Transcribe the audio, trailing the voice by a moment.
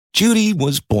Judy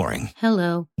was boring.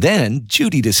 Hello. Then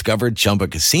Judy discovered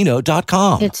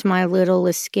ChumbaCasino.com. It's my little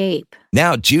escape.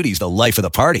 Now Judy's the life of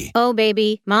the party. Oh,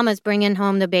 baby, mama's bringing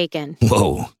home the bacon.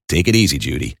 Whoa, take it easy,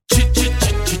 Judy.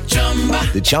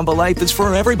 The Chumba life is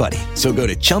for everybody. So go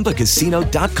to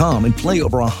ChumbaCasino.com and play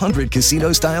over 100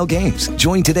 casino-style games.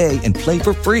 Join today and play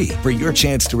for free for your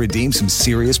chance to redeem some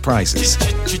serious prizes.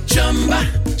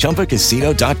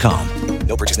 ChumbaCasino.com.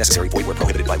 No purchase necessary. Void where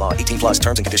prohibited by law. 18 plus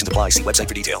terms and conditions apply. See website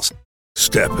for details.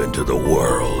 Step into the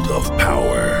world of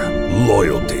power,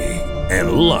 loyalty,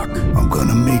 and luck. I'm going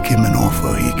to make him an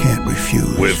offer he can't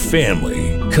refuse. With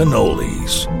family,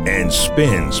 cannolis, and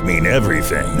spins mean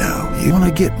everything. Now, you want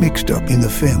to get mixed up in the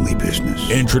family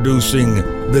business. Introducing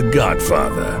The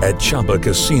Godfather at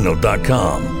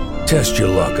ChumbaCasino.com. Test your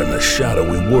luck in the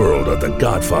shadowy world of The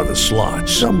Godfather slot.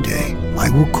 Someday, I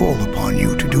will call upon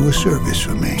you to do a service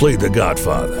for me. Play The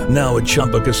Godfather, now at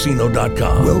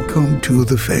ChumbaCasino.com. Welcome to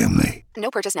the family. No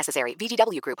purchase necessary.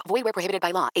 VGW Group. Void where prohibited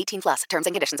by law. 18 plus. Terms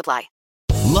and conditions apply.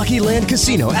 Lucky Land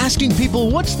Casino, asking people,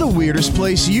 what's the weirdest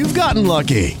place you've gotten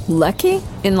lucky? Lucky?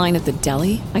 In line at the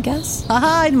deli, I guess?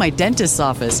 Aha, in my dentist's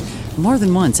office. More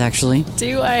than once, actually.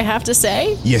 Do I have to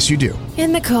say? Yes, you do.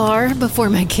 In the car before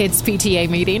my kids' PTA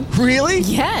meeting. Really?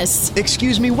 Yes.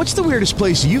 Excuse me, what's the weirdest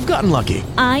place you've gotten lucky?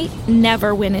 I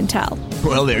never win and tell.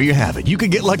 Well, there you have it. You can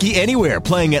get lucky anywhere,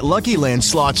 playing at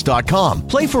LuckyLandSlots.com.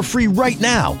 Play for free right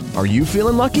now. Are you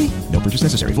feeling lucky? No purchase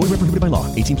necessary. Void where prohibited by law.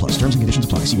 18 plus. Terms and conditions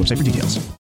apply. See website for details.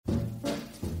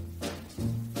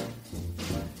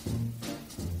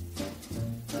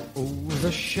 Oh,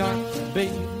 the shark,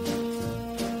 babe,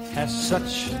 has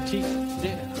such teeth,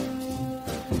 dear,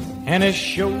 and it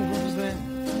shows them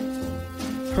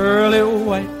pearly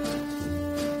white.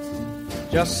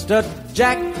 Just a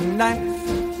jackknife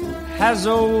has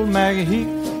old Maggie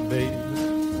Heath, babe.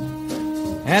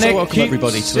 And so welcome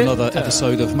everybody to another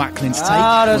episode of Macklin's Take.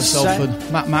 Myself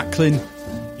and Matt Macklin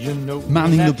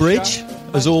manning the bridge,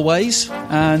 as always.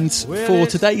 And for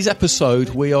today's episode,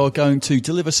 we are going to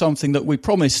deliver something that we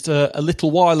promised a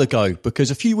little while ago.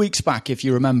 Because a few weeks back, if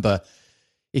you remember,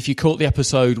 if you caught the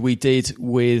episode we did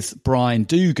with Brian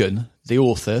Dugan, the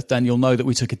author, then you'll know that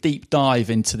we took a deep dive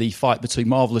into the fight between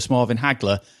Marvellous Marvin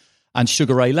Hagler and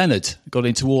Sugar Ray Leonard. Got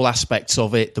into all aspects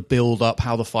of it, the build-up,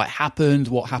 how the fight happened,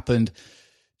 what happened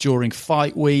during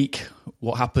fight week,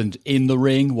 what happened in the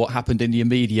ring, what happened in the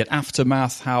immediate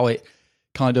aftermath, how it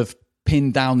kind of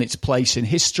pinned down its place in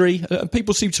history.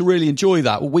 People seem to really enjoy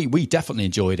that. Well, we definitely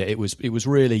enjoyed it. It was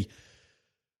really,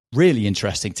 really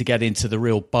interesting to get into the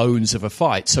real bones of a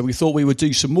fight. So we thought we would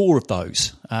do some more of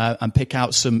those and pick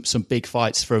out some big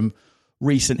fights from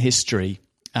recent history.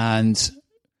 And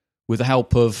with the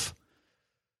help of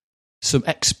some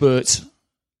expert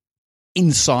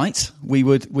insight, we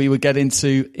would get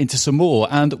into some more,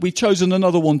 and we've chosen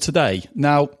another one today.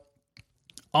 Now,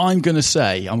 I'm going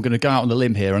to go out on a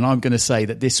limb here, and I'm going to say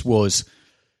that this was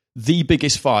the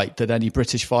biggest fight that any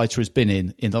British fighter has been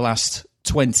in the last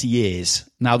 20 years.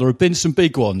 Now, there have been some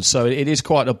big ones, so it is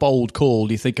quite a bold call.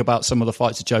 You think about some of the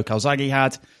fights that Joe Calzaghe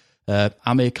had,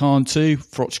 Amir Khan too,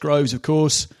 Froch Groves, of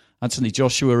course. Anthony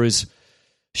Joshua has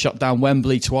shut down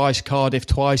Wembley twice, Cardiff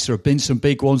twice. There have been some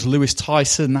big ones. Lewis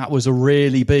Tyson, that was a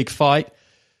really big fight.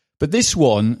 But this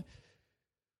one,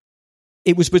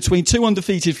 it was between two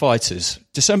undefeated fighters.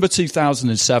 December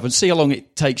 2007. See how long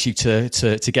it takes you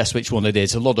to guess which one it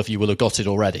is. A lot of you will have got it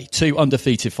already. Two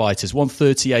undefeated fighters, one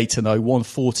 38-0, one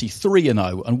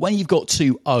 43-0. And when you've got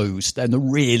two O's, then there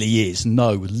really is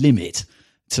no limit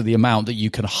to the amount that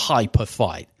you can hype a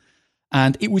fight.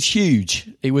 And it was huge.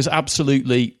 It was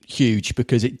absolutely huge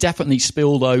because it definitely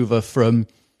spilled over from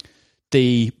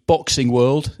the boxing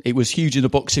world. It was huge in the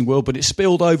boxing world, but it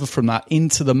spilled over from that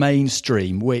into the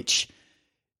mainstream, which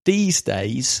these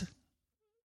days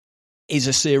is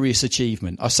a serious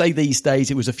achievement. I say these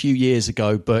days, it was a few years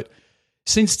ago, but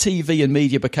since TV and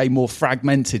media became more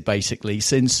fragmented, basically,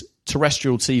 since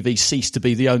terrestrial TV ceased to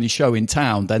be the only show in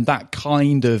town, then that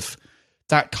kind of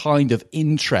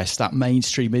interest, that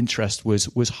mainstream interest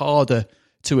was harder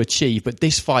to achieve. But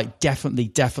this fight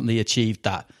definitely achieved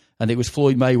that. And it was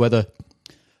Floyd Mayweather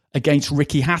against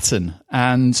Ricky Hatton.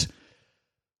 And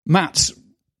Matt's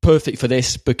perfect for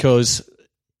this because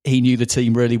he knew the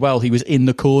team really well. He was in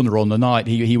the corner on the night.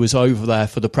 He was over there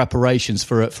for the preparations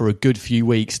for a good few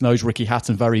weeks, knows Ricky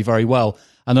Hatton very, very well.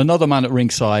 And another man at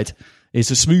ringside is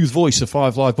the smooth voice of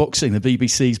Five Live Boxing, the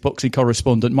BBC's boxing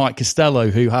correspondent, Mike Costello,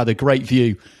 who had a great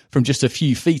view from just a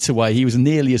few feet away. He was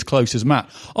nearly as close as Matt.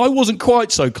 I wasn't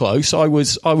quite so close. I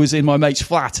was in my mate's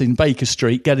flat in Baker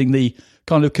Street getting the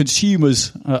kind of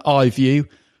consumer's eye view.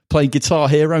 playing Guitar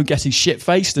Hero and getting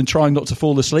shit-faced and trying not to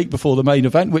fall asleep before the main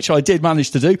event, which I did manage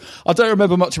to do. I don't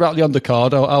remember much about the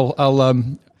undercard.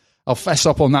 I'll fess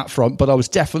up on that front, but I was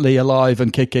definitely alive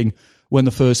and kicking when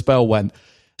the first bell went.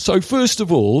 So first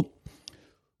of all,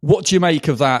 what do you make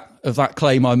of that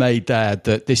claim I made there,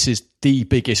 that this is the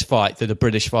biggest fight that a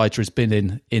British fighter has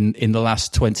been in the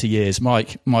last 20 years?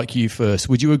 Mike, you first.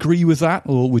 Would you agree with that,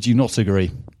 or would you not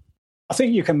agree? I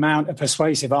think you can mount a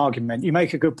persuasive argument. You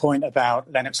make a good point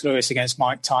about Lennox Lewis against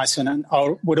Mike Tyson, and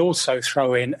I would also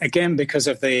throw in, again, because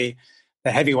of the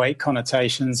heavyweight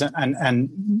connotations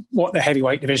and what the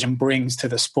heavyweight division brings to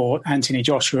the sport, Anthony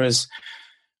Joshua's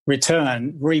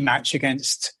rematch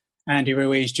against Andy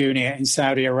Ruiz Jr. in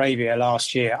Saudi Arabia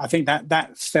last year. I think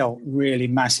that felt really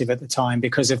massive at the time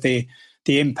because of the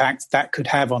impact that could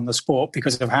have on the sport,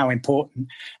 because of how important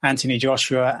Anthony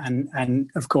Joshua and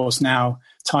of course now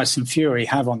Tyson Fury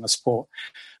have on the sport.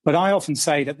 But I often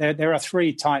say that there are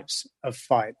three types of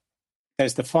fight.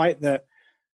 There's the fight that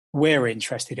we're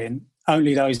interested in,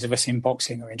 only those of us in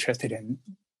boxing are interested in.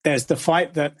 There's the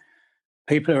fight that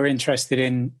people who are interested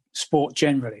in sport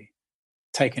generally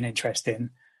take an interest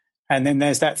in. And then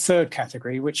there's that third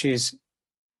category, which is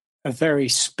a very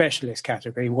specialist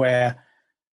category where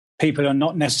people are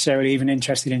not necessarily even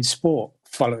interested in sport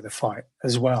follow the fight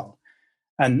as well.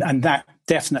 And that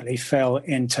definitely fell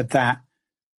into that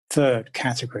third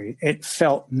category. It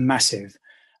felt massive.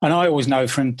 And I always know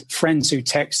from friends who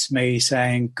text me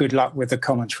saying good luck with the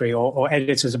commentary, or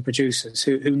editors and producers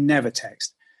who never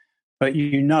text. But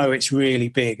you know it's really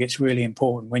big, it's really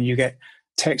important when you get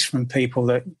texts from people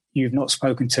that you've not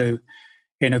spoken to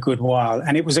in a good while.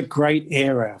 And it was a great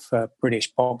era for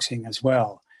British boxing as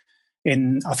well.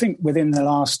 I think within the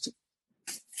last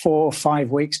 4 or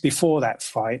 5 weeks before that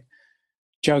fight,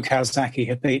 Joe Calzaghe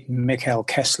had beaten Mikhail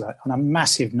Kessler on a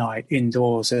massive night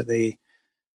indoors at the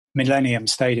Millennium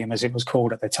Stadium, as it was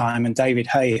called at the time, and David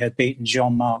Haye had beaten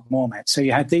Jean-Marc Mormet. So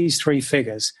you had these three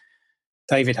figures,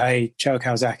 David Haye, Joe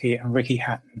Calzaghe and Ricky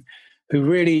Hatton, who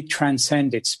really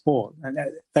transcended sport. And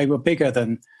they were bigger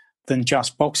than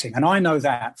just boxing. And I know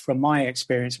that from my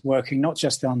experience working not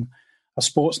just on a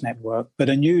sports network, but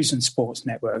a news and sports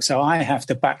network. So I have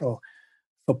to battle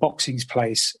for boxing's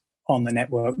place on the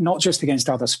network, not just against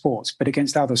other sports, but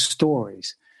against other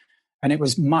stories. And it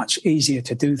was much easier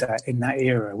to do that in that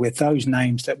era with those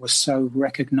names that were so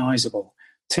recognizable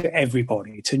to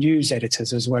everybody, to news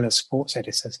editors as well as sports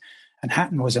editors. And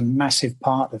Hatton was a massive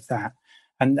part of that.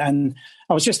 And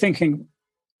I was just thinking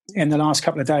in the last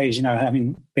couple of days,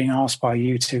 having been asked by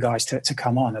you two guys to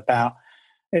come on about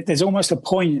it, there's almost a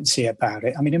poignancy about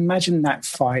it. I mean, imagine that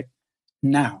fight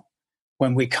now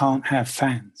when we can't have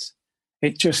fans.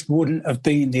 It just wouldn't have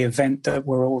been the event that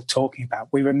we're all talking about.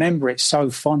 We remember it so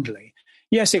fondly.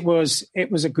 Yes, it was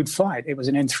a good fight. It was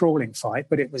an enthralling fight,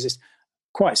 but it was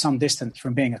quite some distance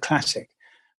from being a classic.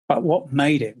 But what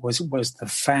made it was the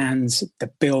fans, the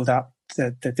build-up,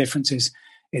 the differences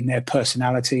in their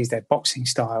personalities, their boxing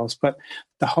styles. But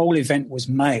the whole event was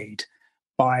made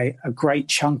by a great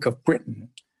chunk of Britain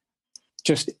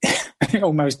just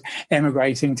almost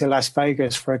emigrating to Las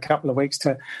Vegas for a couple of weeks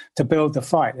to build the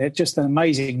fight. It's just an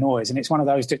amazing noise, and it's one of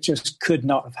those that just could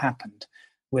not have happened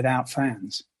without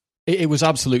fans. It was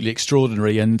absolutely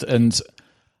extraordinary, and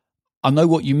I know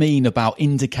what you mean about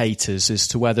indicators as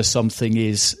to whether something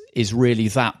is really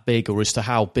that big or as to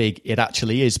how big it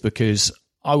actually is, because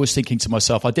I was thinking to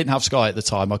myself, I didn't have Sky at the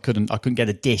time. I couldn't get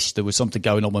a dish. There was something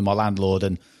going on with my landlord,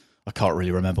 and I can't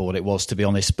really remember what it was, to be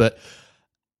honest. But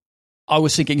I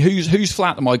was thinking, whose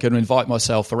flat am I going to invite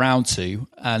myself around to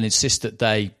and insist that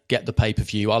they get the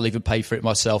pay-per-view? I'll even pay for it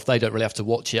myself. They don't really have to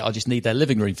watch it. I just need their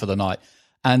living room for the night.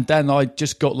 And then I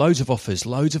just got loads of offers,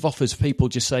 people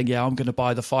just saying, yeah, I'm going to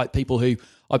buy the fight. People who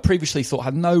I previously thought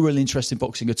had no real interest in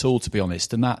boxing at all, to be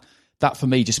honest. And that for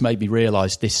me just made me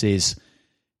realise this is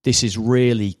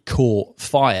really caught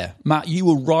fire. Matt, you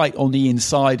were right on the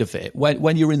inside of it.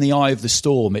 When you're in the eye of the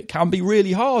storm, it can be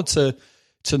really hard to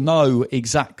know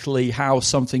exactly how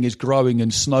something is growing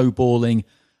and snowballing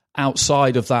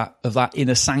outside of that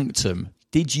inner sanctum.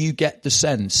 Did you get the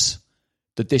sense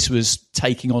that this was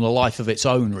taking on a life of its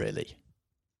own, really?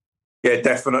 Yeah,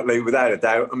 definitely, without a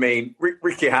doubt. I mean,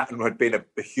 Ricky Hatton had been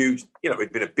a huge,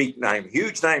 he'd been a big name,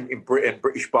 huge name in Britain,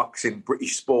 British boxing,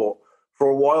 British sport for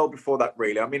a while before that,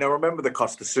 really. I mean, I remember the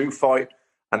Costa Sue fight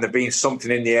and there being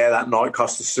something in the air that night,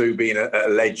 Costa Sue being a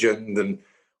legend and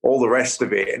all the rest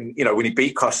of it. And, when he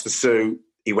beat Costa Sue,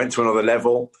 he went to another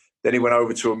level. Then he went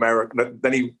over to America.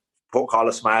 Then he fought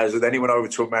Carlos Mauser. Then he went over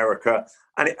to America.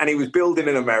 And he was building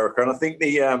in America. And I think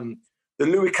the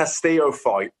Louis Castillo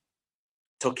fight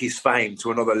took his fame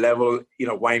to another level.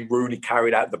 Wayne Rooney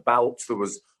carried out the belts. There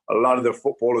was A lot of the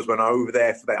footballers went over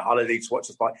there for their holiday to watch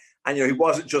the fight. And, he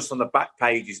wasn't just on the back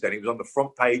pages then, he was on the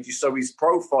front pages. So his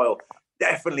profile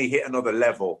definitely hit another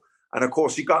level. And, of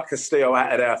course, he got Costello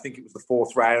out of there. I think it was the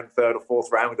third or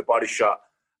fourth round with the body shot.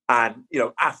 And,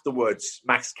 afterwards,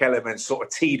 Max Kellerman sort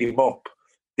of teed him up.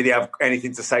 Did he have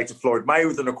anything to say to Floyd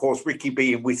Mayweather? And, of course, Ricky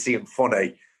being witty and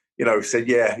funny, said,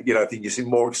 I think you've seen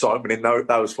more excitement in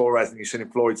those 4 rounds than you've seen in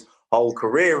Floyd's whole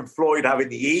career. And Floyd having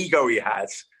the ego he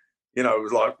has, it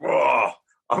was like, whoa,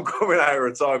 I'm coming out of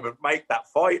retirement, make that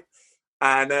fight.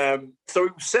 And so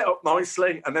it was set up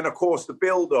nicely. And then, of course, the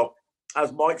build-up,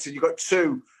 as Mike said, you've got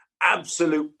two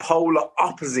absolute polar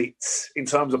opposites in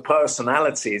terms of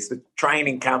personalities. The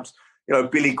training camps,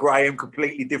 Billy Graham,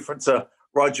 completely different to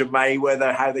Roger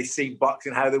Mayweather, how they see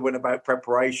boxing, how they went about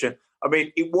preparation. I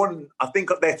mean, it won, I think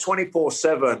their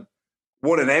 24/7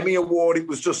 won an Emmy Award. It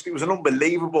was an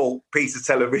unbelievable piece of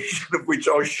television of which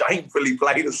I shamefully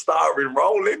played a starring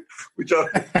role in, which we'll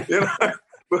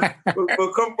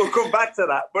come back to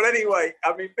that. But anyway,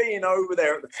 I mean, being over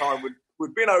there at the time,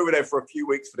 we'd been over there for a few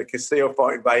weeks for the Costello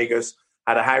fight in Vegas,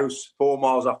 had a house 4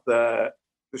 miles off the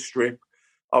Strip.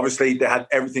 Obviously, they had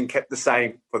everything kept the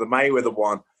same for the Mayweather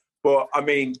one. But, I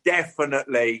mean,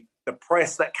 definitely the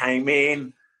press that came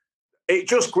in, it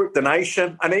just gripped the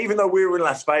nation. And even though we were in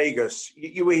Las Vegas,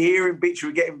 you were hearing bits, you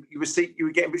were getting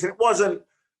bits. And it wasn't,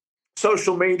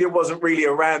 social media wasn't really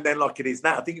around then like it is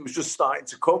now. I think it was just starting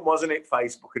to come, wasn't it?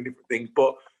 Facebook and different things.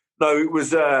 But no, it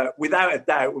was without a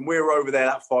doubt, when we were over there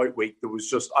that fight week, there was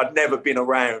just, I'd never been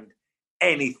around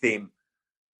anything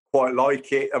quite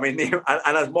like it. I mean,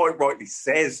 and as Mike rightly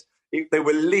says, they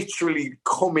were literally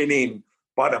coming in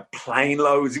by the plane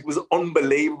loads. It was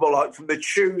unbelievable. Like from the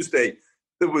Tuesday,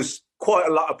 there was quite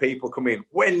a lot of people come in.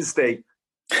 Wednesday,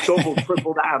 double,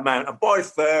 triple that amount. And by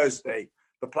Thursday,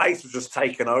 the place was just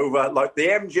taken over. Like the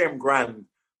MGM Grand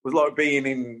was like being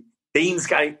in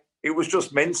Deansgate. It was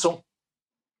just mental.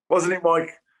 Wasn't it,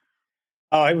 Mike?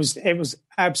 Oh, it was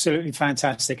absolutely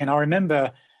fantastic. And I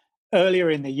remember earlier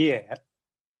in the year,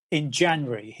 in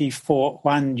January, he fought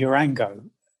Juan Urango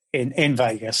in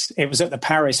Vegas. It was at the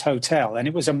Paris Hotel, and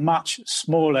it was a much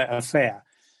smaller affair.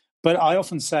 But I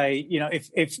often say,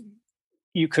 if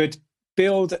you could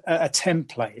build a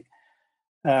template,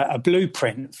 a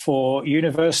blueprint for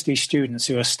university students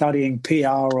who are studying PR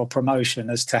or promotion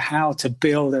as to how to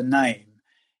build a name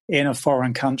in a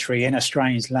foreign country, in a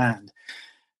strange land,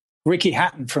 Ricky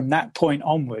Hatton, from that point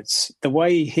onwards, the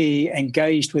way he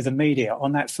engaged with the media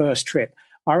on that first trip,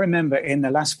 I remember in the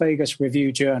Las Vegas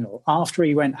Review-Journal, after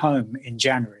he went home in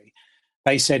January,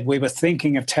 they said, we were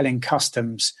thinking of telling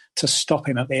customs to stop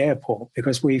him at the airport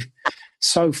because we've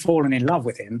so fallen in love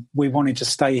with him. We wanted to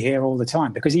stay here all the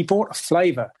time because he brought a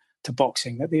flavour to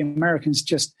boxing that the Americans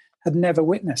just had never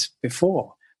witnessed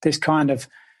before. This kind of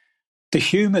the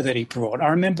humour that he brought. I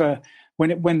remember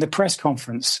when the press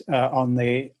conference on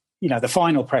the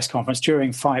final press conference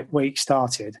during fight week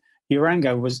started,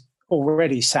 Urango was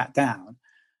already sat down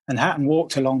and Hatton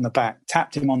walked along the back,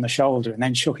 tapped him on the shoulder and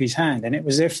then shook his hand. And it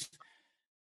was as if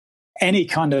any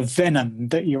kind of venom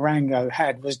that Urango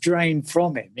had was drained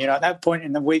from him. At that point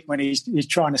in the week when he's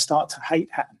trying to start to hate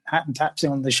Hatton, Hatton taps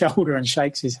him on the shoulder and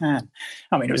shakes his hand.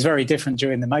 I mean, it was very different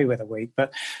during the Mayweather week,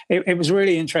 but it was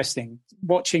really interesting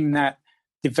watching that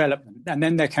development. And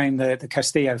then there came the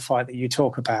Costello fight that you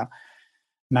talk about,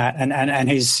 Matt, and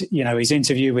his his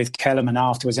interview with Kellerman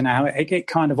afterwards, and how it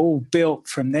kind of all built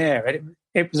from there.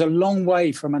 It was a long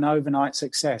way from an overnight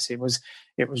success. It was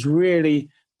really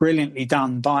brilliantly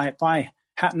done by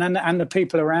Hatton and the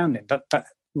people around him. But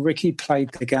Ricky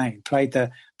played the game, played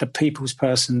the people's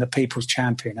person, the people's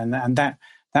champion, and that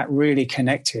really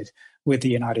connected with the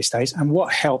United States. And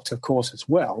what helped, of course, as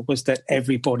well, was that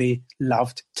everybody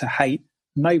loved to hate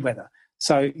Mayweather.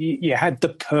 So you had the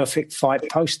perfect fight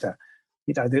poster.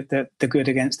 The good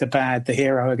against the bad, the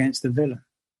hero against the villain.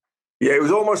 Yeah, it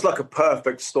was almost like a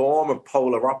perfect storm of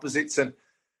polar opposites. And,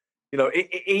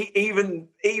 even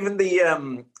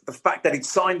the fact that he'd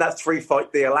signed that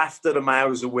 3-fight deal after the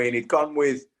Mayweather win, he'd gone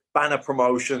with Banner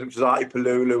Promotions, which was Artie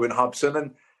Palulu and Hobson.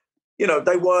 And,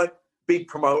 they weren't big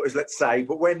promoters, let's say.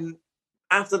 But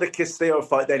after the Costello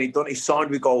fight, then he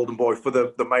signed with Golden Boy for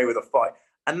the Mayweather fight.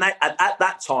 And at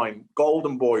that time,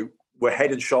 Golden Boy were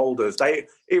head and shoulders. They,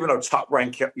 even though Top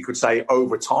Rank, you could say,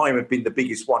 over time had been the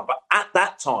biggest one. But at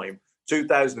that time,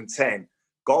 2010,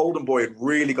 Golden Boy had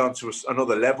really gone to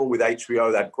another level with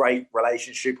HBO. They had great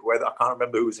relationship with, I can't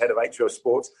remember who was head of HBO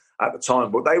Sports at the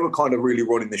time, but they were kind of really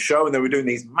running the show, and they were doing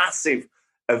these massive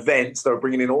events. They were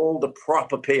bringing in all the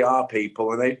proper PR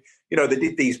people, and they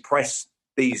did these press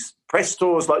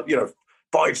tours, like,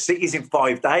 5 cities in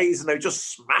 5 days, and they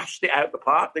just smashed it out the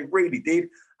park. They really did.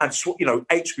 and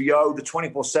HBO, the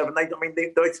 24/7.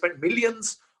 They spent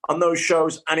millions on those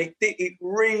shows, and it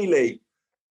really,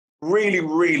 really,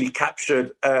 really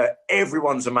captured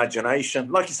everyone's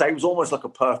imagination. Like you say, it was almost like a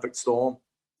perfect storm.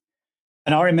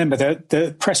 And I remember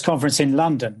the press conference in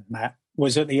London, Matt,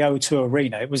 was at the O2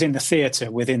 Arena. It was in the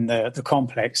theatre within the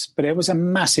complex, but it was a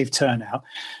massive turnout.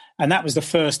 And that was the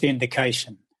first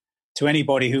indication to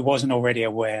anybody who wasn't already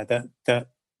aware that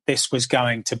this was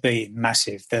going to be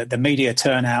massive, the media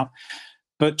turnout,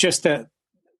 but just the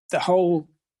whole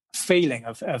feeling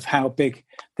of how big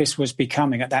this was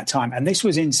becoming at that time. And this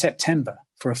was in September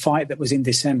for a fight that was in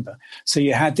December. So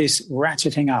you had this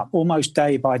ratcheting up almost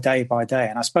day by day by day.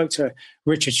 And I spoke to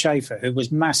Richard Schaefer, who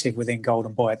was massive within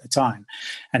Golden Boy at the time.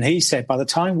 And he said, by the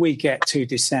time we get to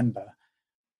December,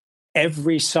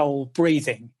 every soul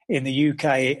breathing in the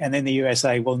UK and in the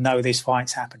USA will know this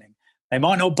fight's happening. They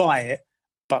might not buy it,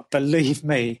 but believe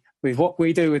me, with what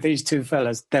we do with these two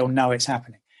fellas, they'll know it's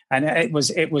happening. And it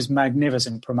was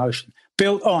magnificent promotion,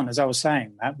 built on, as I was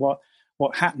saying, Matt, what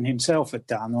Hatton himself had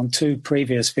done on 2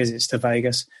 previous visits to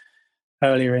Vegas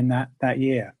earlier in that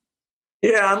year.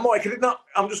 Yeah, and Mike,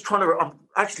 I'm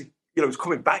actually, it's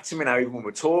coming back to me now, even when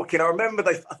we're talking. I remember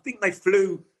I think they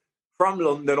flew from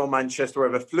London or Manchester,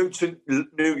 wherever, flew to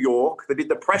New York. They did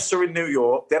the presser in New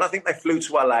York. Then I think they flew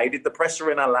to LA, did the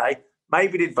presser in LA,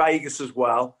 maybe did Vegas as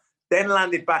well. Then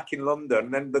landed back in London.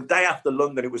 And then the day after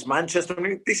London, it was Manchester. I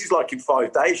mean, this is like in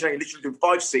 5 days. You literally do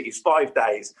 5 cities, 5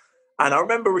 days. And I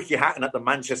remember Ricky Hatton at the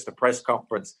Manchester press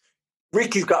conference.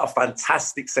 Ricky's got a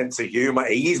fantastic sense of humour.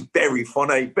 He is very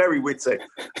funny, very witty.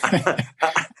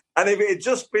 And if it had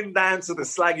just been down to the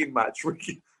slagging match,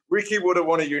 Ricky would have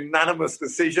won a unanimous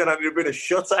decision and it would have been a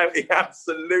shutout. He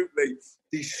absolutely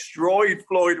destroyed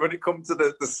Floyd when it comes to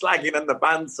the slagging and the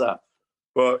banter.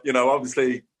 But,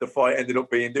 obviously the fight ended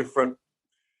up being different.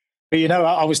 But,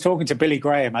 I was talking to Billy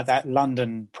Graham at that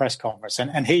London press conference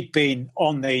and he'd been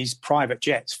on these private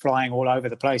jets flying all over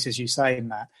the place, as you say,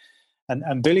 Matt.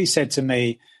 And Billy said to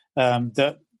me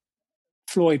that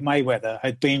Floyd Mayweather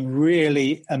had been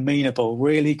really amenable,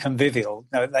 really convivial.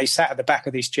 They sat at the back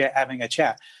of this jet having a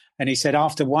chat. And he said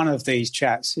after one of these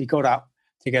chats, he got up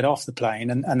to get off the plane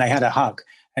and they had a hug.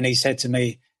 And he said to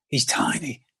me, he's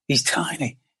tiny. He's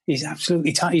tiny. He's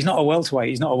absolutely tiny. He's not a welterweight.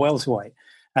 He's not a welterweight.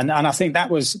 And I think that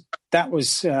was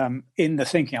in the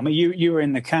thinking. I mean, you were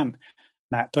in the camp,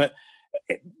 Matt, but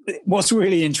what's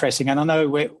really interesting, and I know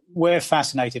we're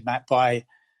fascinated, Matt, by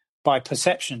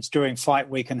perceptions during fight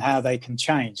week and how they can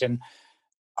change. And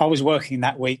I was working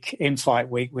that week in fight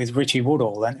week with Richie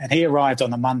Woodall, and he arrived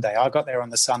on the Monday. I got there on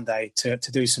the Sunday to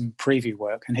do some preview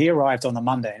work, and he arrived on the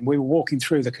Monday, and we were walking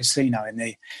through the casino in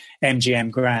the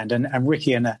MGM Grand, and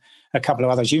Ricky and a couple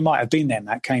of others, you might have been there,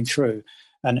 Matt, came through,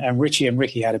 and Richie and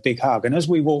Ricky had a big hug. And as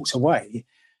we walked away,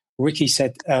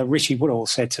 Richie Woodall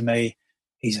said to me,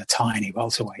 he's a tiny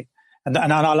welterweight. And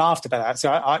I laughed about that.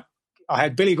 So I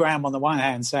had Billy Graham on the one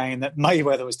hand saying that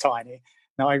Mayweather was tiny.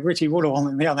 Now I had Richie Woodall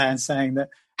on the other hand saying that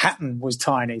Hatton was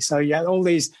tiny. So you had all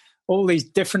these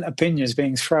different opinions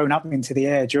being thrown up into the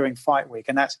air during fight week.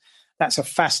 And that's a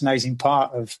fascinating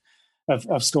part of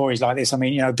stories like this. I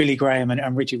mean, Billy Graham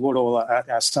and Richie Woodall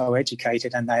are so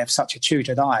educated and they have such a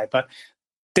tutored eye. But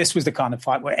this was the kind of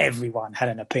fight where everyone had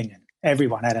an opinion.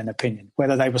 Everyone had an opinion,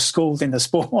 whether they were schooled in the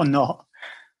sport or not.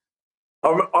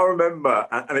 I remember,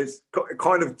 and it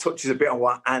kind of touches a bit on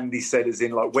what Andy said, as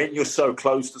in, like, when you're so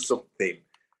close to something,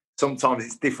 sometimes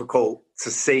it's difficult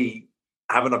to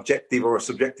have an objective or a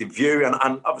subjective view.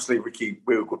 And obviously, Ricky,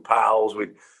 we were good pals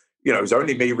with, it was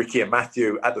only me, Ricky and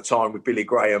Matthew at the time with Billy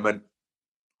Graham. And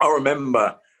I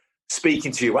remember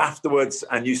speaking to you afterwards,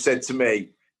 and you said to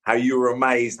me how you were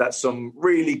amazed that some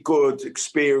really good,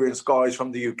 experienced guys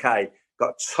from the UK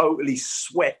got totally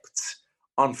swept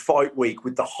on fight week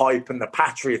with the hype and the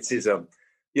patriotism,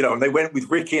 and they went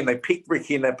with Ricky and they picked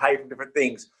Ricky and they paid for different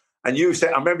things. And you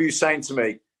said, I remember you saying to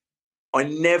me, I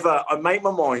make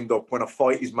my mind up when a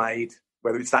fight is made,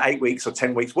 whether it's that 8 weeks or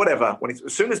 10 weeks, whatever.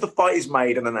 As soon as the fight is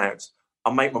made and announced,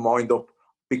 I make my mind up,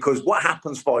 because what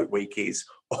happens fight week is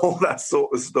all that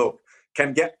sort of stuff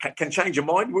can change your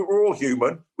mind. We're all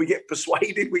human. We get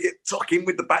persuaded. We get tucked in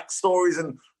with the backstories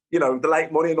and, the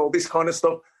late money and all this kind of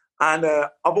stuff. And I've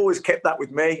always kept that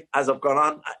with me as I've gone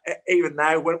on. Even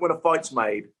now, when a fight's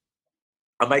made,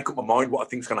 I make up my mind what I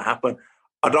think is going to happen.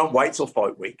 I don't wait till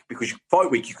fight week, because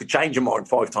fight week, you could change your mind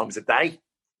 5 times a day.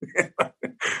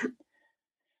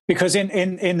 Because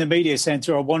in the media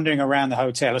centre or wandering around the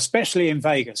hotel, especially in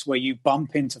Vegas, where you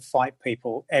bump into fight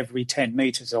people every 10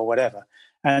 metres or whatever,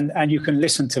 and you can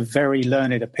listen to very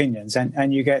learned opinions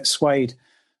and you get swayed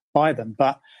by them.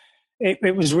 But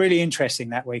it was really interesting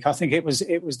that week. I think it was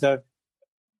the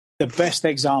the best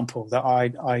example that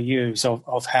I use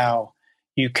of how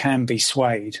you can be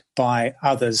swayed by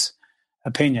others'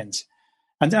 opinions.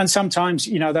 And sometimes,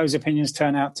 those opinions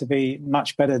turn out to be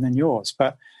much better than yours.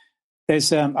 But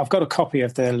there's I've got a copy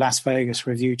of the Las Vegas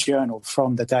Review-Journal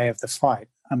from the day of the fight.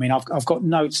 I mean, I've got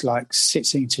notes like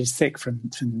 6 inches thick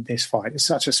from this fight. It's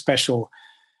such a special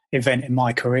event in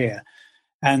my career.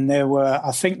 And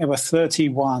I think there were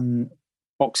 31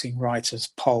 boxing writers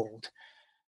polled.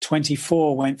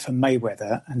 24 went for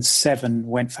Mayweather and 7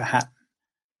 went for Hatton.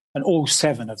 And all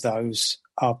 7 of those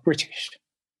are British.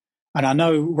 And I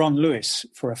know Ron Lewis,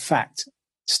 for a fact,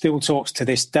 still talks to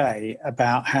this day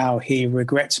about how he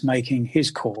regrets making his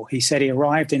call. He said he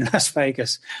arrived in Las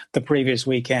Vegas the previous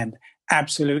weekend,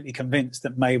 absolutely convinced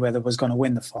that Mayweather was going to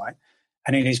win the fight.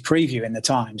 And in his preview in the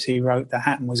Times, he wrote that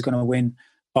Hatton was going to win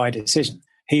by decision.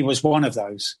 He was one of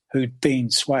those who'd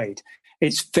been swayed.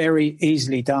 It's very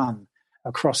easily done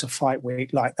across a fight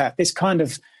week like that. This kind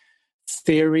of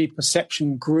theory,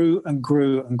 perception grew and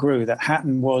grew and grew, that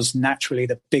Hatton was naturally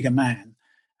the bigger man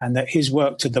and that his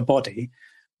work to the body,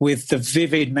 with the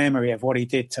vivid memory of what he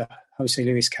did to Jose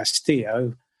Luis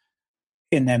Castillo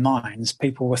in their minds,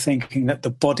 people were thinking that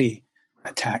the body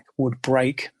attack would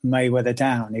break Mayweather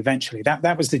down eventually.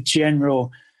 That was the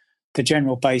general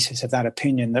basis of that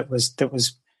opinion that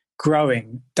was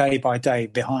growing day by day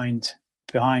behind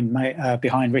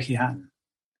Ricky Hatton.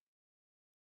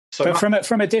 So, but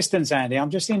from a distance, Andy, I'm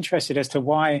just interested as to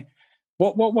why.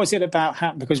 What was it about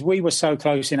Hatton? Because we were so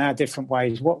close in our different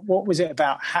ways. What was it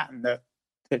about Hatton that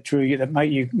drew you, that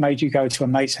made you go to a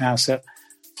mate's house at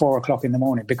 4 o'clock in the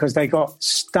morning? Because they got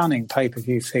stunning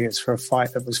pay-per-view figures for a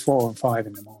fight that was 4 and 5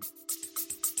 in the morning.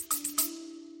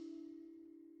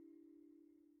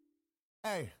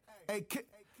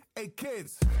 Hey,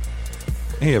 kids.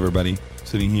 Hey, everybody.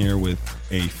 Sitting here with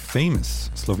a famous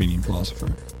Slovenian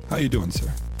philosopher. How you doing,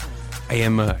 sir? I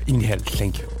am in health,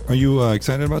 thank you. Are you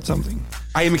excited about something?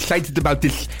 I am excited about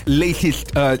this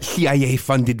latest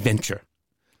CIA-funded venture.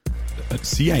 A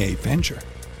CIA venture?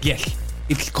 Yes.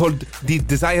 It's called the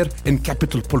Desire and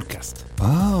Capital podcast.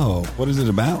 Oh, what is it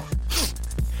about?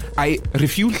 I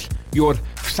refuse your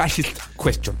fascist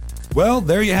question. Well,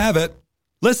 there you have it.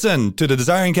 Listen to the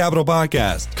Desire and Capital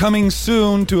podcast, coming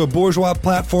soon to a bourgeois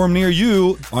platform near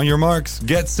you. On your marks,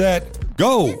 get set,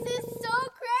 go! This is so crazy!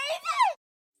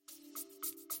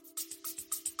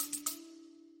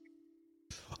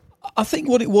 I think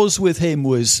what it was with him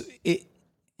was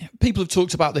people have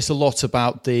talked about this a lot,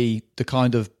 about the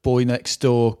kind of boy next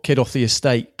door, kid off the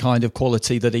estate kind of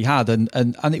quality that he had, and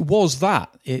it was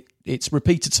that. It's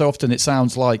repeated so often it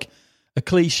sounds like a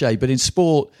cliche, but in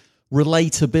sport,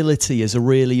 relatability is a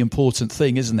really important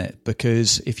thing, isn't it?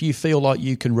 Because if you feel like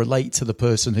you can relate to the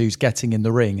person who's getting in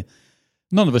the ring,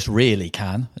 none of us really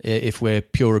can, if we're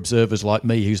pure observers like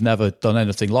me, who's never done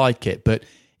anything like it. But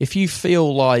if you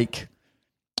feel like,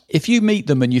 if you meet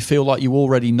them and you feel like you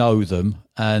already know them,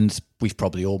 and we've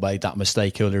probably all made that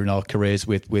mistake earlier in our careers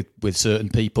with certain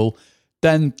people,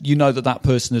 then you know that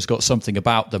person has got something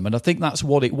about them. And I think that's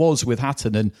what it was with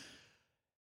Hatton. And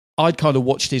I'd kind of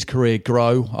watched his career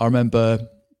grow. I remember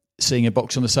seeing him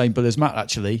box on the same bill as Matt,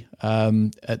 actually,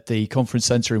 at the conference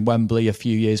centre in Wembley a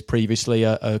few years previously.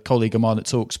 A colleague of mine at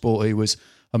TalkSport, who was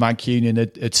a Mancunian,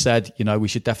 had said, we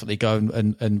should definitely go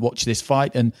and watch this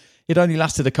fight. And it only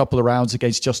lasted a couple of rounds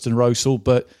against Justin Rosal,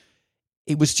 but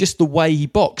it was just the way he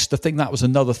boxed. I think that was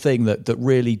another thing that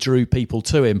really drew people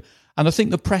to him. And I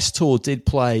think the press tour did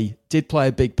play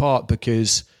a big part,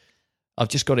 because I've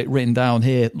just got it written down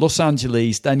here. Los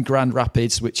Angeles, then Grand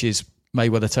Rapids, which is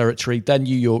Mayweather territory, then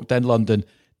New York, then London,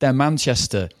 then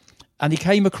Manchester. And he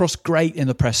came across great in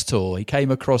the press tour. He came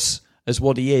across as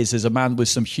what he is, as a man with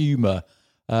some humour,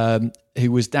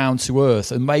 who was down to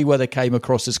earth. And Mayweather came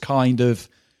across as kind of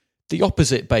the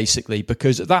opposite, basically,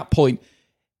 because at that point,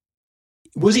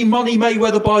 was he Money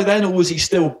Mayweather by then, or was he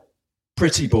still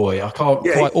Pretty Boy? I can't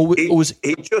quite.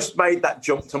 He just made that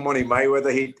jump to Money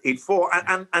Mayweather. He'd fought,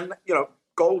 and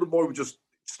Golden Boy would just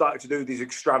started to do these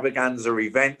extravaganza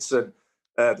events and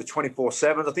the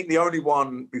 24/7. I think the only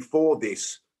one before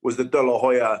this was the De La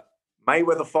Hoya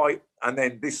Mayweather fight, and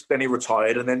then he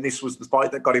retired, and then this was the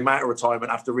fight that got him out of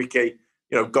retirement after Ricky,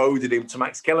 goaded him to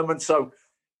Max Kellerman. So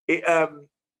it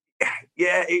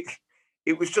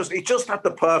just had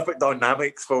the perfect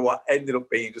dynamics for what ended up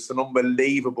being just an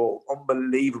unbelievable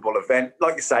event.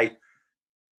 Like you say,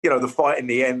 the fight in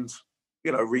the end,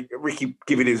 Ricky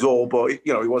giving his all, but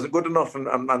he wasn't good enough,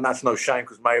 and that's no shame,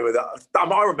 because Mayweather.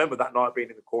 I remember that night being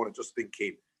in the corner just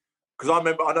thinking, because I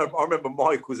remember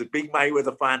Mike was a big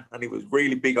Mayweather fan, and he was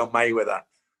really big on Mayweather.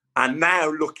 And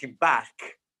now looking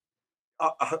back,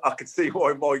 I could see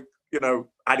why Mike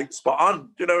had it spot on.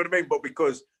 Do you know what I mean? But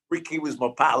because Ricky was my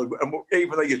pal, and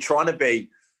even though you're trying to be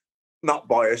not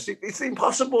biased, it's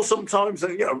impossible sometimes.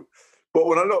 And but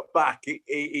when I look back,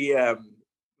 that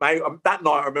night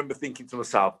I remember thinking to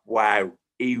myself, "Wow,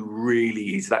 he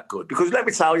really is that good." Because let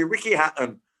me tell you, Ricky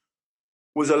Hatton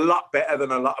was a lot better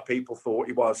than a lot of people thought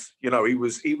he was.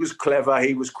 He was clever,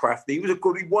 he was crafty, he was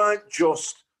he weren't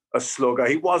just a slugger,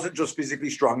 he wasn't just physically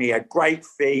strong, he had great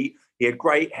feet, he had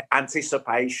great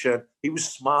anticipation, he was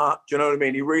smart, do you know what I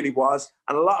mean? He really was.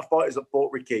 And a lot of fighters that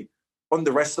fought Ricky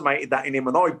underestimated that in him,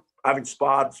 and I, having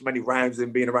sparred so many rounds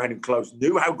and being around him close,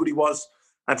 knew how good he was.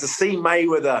 And to see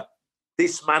Mayweather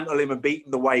dismantle him and beat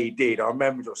him the way he did, I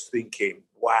remember just thinking,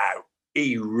 wow,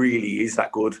 he really is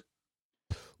that good.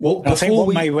 Well, I think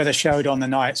what Mayweather showed on the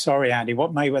night, sorry, Andy,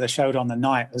 what Mayweather showed on the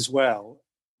night as well,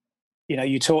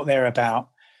 you talk there about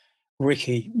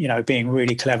Ricky, being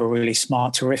really clever, really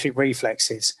smart, terrific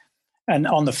reflexes. And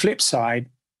on the flip side,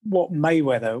 what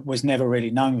Mayweather was never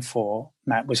really known for,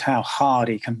 Matt, was how hard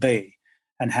he can be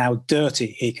and how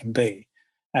dirty he can be.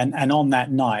 And on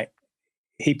that night,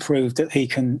 he proved that he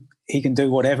can do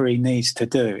whatever he needs to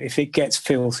do. If it gets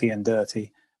filthy and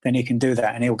dirty, then he can do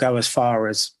that. And he'll go as far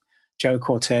as Joe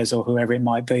Cortez or whoever it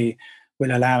might be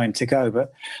will allow him to go.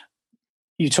 But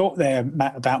you talk there,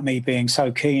 Matt, about me being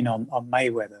so keen on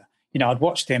Mayweather. I'd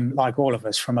watched him, like all of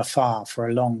us, from afar for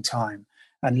a long time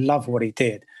and love what he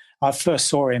did. I first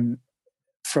saw him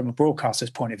from a broadcaster's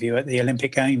point of view at the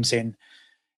Olympic Games in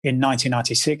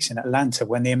 1996 in Atlanta,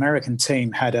 when the American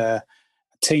team had a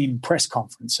team press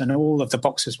conference and all of the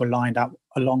boxers were lined up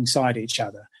alongside each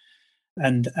other.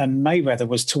 And Mayweather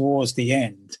was towards the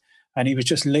end, and he was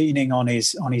just leaning on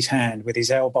his hand with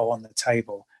his elbow on the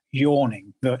table,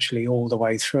 yawning virtually all the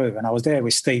way through. And I was there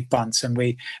with Steve Bunce, and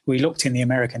we looked in the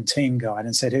American team guide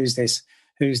and said, who's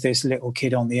this little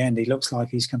kid on the end? He looks like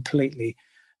he's completely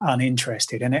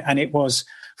uninterested. And it was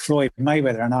Floyd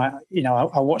Mayweather. And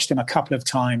I watched him a couple of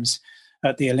times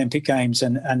at the Olympic Games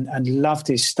and loved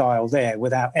his style there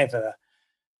without ever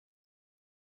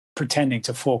pretending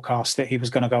to forecast that he was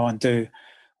going to go and do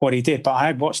what he did. But I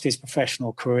had watched his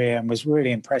professional career and was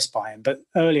really impressed by him. But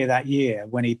earlier that year,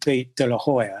 when he beat De La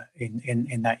Hoya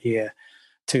in that year,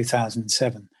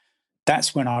 2007,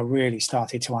 that's when I really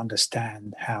started to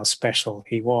understand how special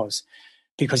he was,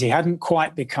 because he hadn't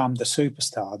quite become the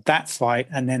superstar. That fight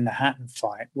and then the Hatton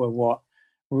fight were what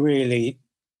really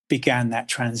began that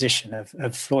transition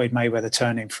of Floyd Mayweather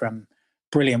turning from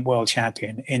brilliant world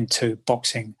champion into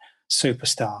boxing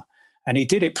superstar. And he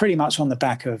did it pretty much on the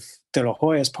back of De La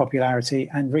Hoya's popularity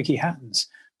and Ricky Hatton's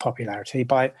popularity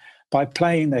by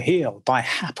playing the heel, by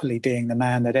happily being the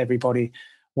man that everybody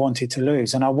wanted to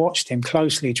lose. And I watched him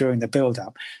closely during the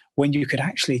build-up when you could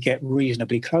actually get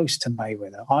reasonably close to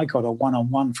Mayweather. I got a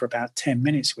one-on-one for about 10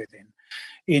 minutes with him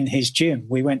in his gym.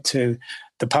 We went to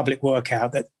the public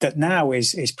workout that now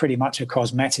is pretty much a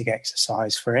cosmetic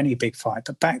exercise for any big fight.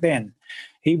 But back then,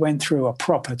 he went through a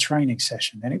proper training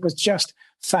session, and it was just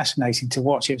fascinating to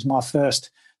watch. It was my first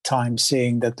time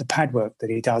seeing the pad work that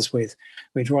he does with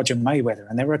Roger Mayweather.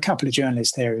 And there were a couple of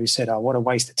journalists there who said, oh, what a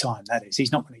waste of time that is.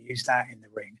 He's not going to use that in the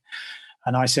ring.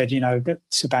 And I said, that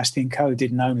Sebastian Coe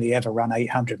didn't only ever run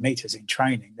 800 meters in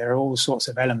training. There are all sorts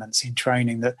of elements in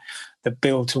training that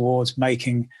build towards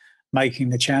making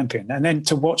the champion. And then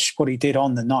to watch what he did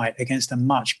on the night against a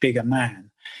much bigger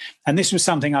man. And this was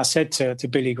something I said to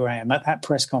Billy Graham at that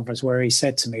press conference, where he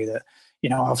said to me that,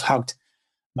 I've hugged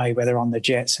Mayweather on the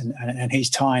jets and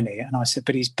he's tiny. And I said,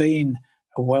 but he's been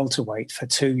a welterweight for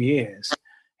 2 years.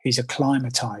 He's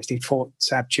acclimatized. He fought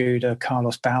Zab Judah,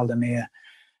 Carlos Baldemir,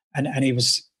 and he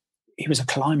was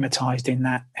acclimatized in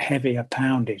that heavier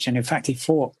poundage. And in fact, he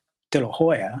fought De La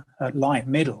Hoya at light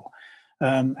middle,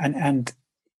 and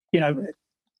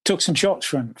took some shots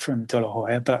from De La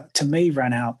Hoya, but to me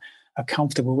ran out a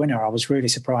comfortable winner. I was really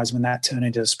surprised when that turned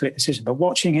into a split decision. But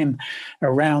watching him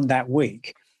around that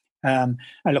week, and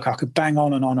look, I could bang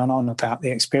on and on and on about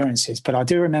the experiences, but I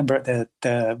do remember at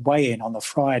the weigh-in on the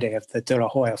Friday of the De La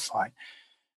Hoya fight,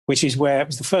 which is where it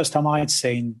was the first time I'd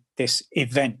seen this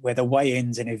event where the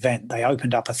weigh-in's an event. They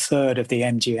opened up a third of the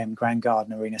MGM Grand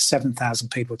Garden Arena. 7,000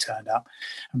 people turned up,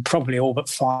 and probably all but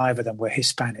 5 of them were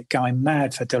Hispanic, going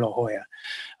mad for De La Hoya.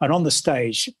 And on the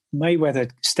stage, Mayweather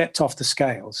stepped off the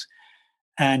scales,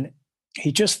 and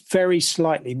he just very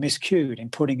slightly miscued in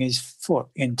putting his foot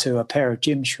into a pair of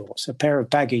gym shorts, a pair of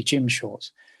baggy gym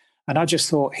shorts. And I just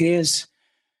thought, here's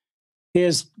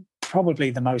probably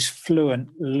the most fluent,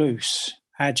 loose,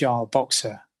 agile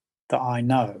boxer that I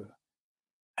know.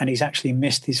 And he's actually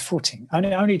missed his footing.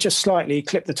 Only just slightly. He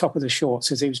clipped the top of the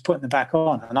shorts as he was putting them back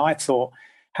on. And I thought,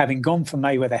 having gone for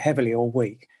Mayweather heavily all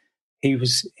week, he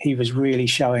was really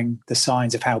showing the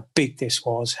signs of how big this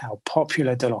was, how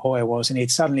popular De La Hoya was, and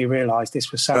he'd suddenly realised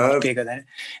this was so much bigger than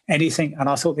anything. And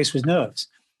I thought this was nerves,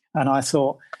 and I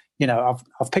thought,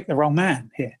 I've picked the wrong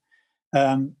man here.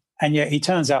 And yet he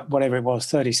turns up, whatever it was,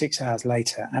 36 hours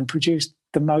later, and produced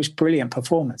the most brilliant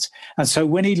performance. And so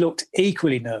when he looked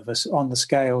equally nervous on the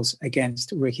scales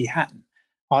against Ricky Hatton,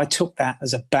 I took that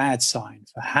as a bad sign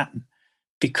for Hatton,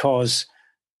 because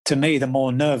to me, the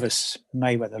more nervous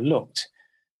Mayweather looked,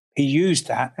 he used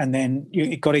that and then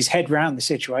he got his head round the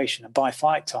situation, and by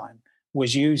fight time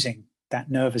was using that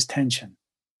nervous tension.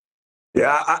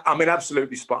 Yeah, I mean,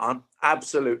 absolutely spot on.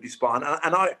 Absolutely spot on.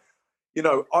 And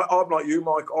I'm like you,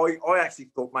 Mike. I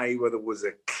actually thought Mayweather was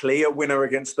a clear winner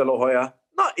against De La Hoya.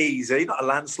 Not easy, not a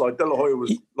landslide. De La Hoya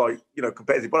was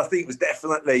competitive, but I think it was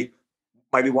definitely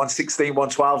maybe 116,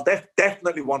 112,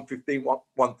 definitely 115,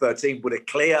 113, but a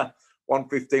clear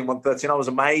 115, 113. I was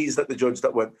amazed at the judge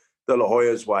that went De La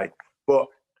Hoya's way. But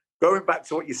going back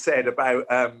to what you said about,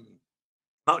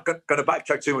 not going to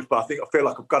backtrack too much, but I feel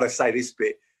like I've got to say this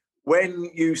bit. When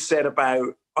you said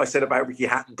I said about Ricky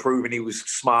Hatton proving he was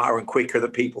smarter and quicker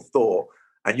than people thought,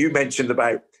 and you mentioned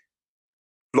about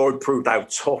Floyd proved how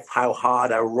tough, how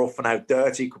hard, how rough and how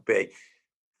dirty he could be.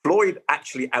 Floyd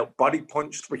actually out-body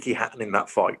punched Ricky Hatton in that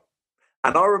fight.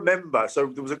 And I remember,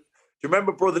 do you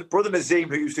remember brother Nazim,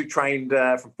 who used to train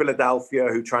from Philadelphia,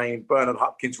 who trained Bernard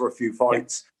Hopkins for a few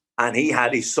fights, and he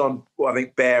had his son, I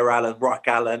think Bear Allen, Rock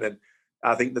Allen, and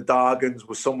I think the Dargans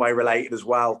were some way related as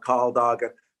well, Carl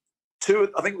Dargan.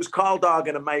 I think it was Carl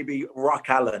Dargan and maybe Rock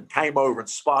Allen came over and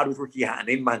sparred with Ricky Hatton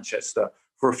in Manchester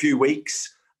for a few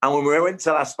weeks. And when we went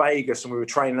to Las Vegas and we were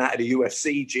training out at a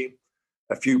UFC gym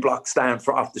a few blocks down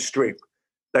off the strip,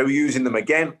 they were using them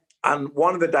again. And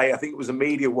one of the day, I think it was a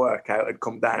media workout had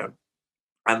come down,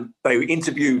 and they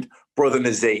interviewed brother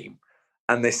Nazim,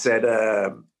 and they said,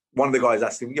 one of the guys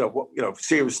asked him,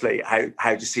 seriously, how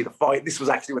do you see the fight? This was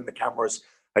actually when the cameras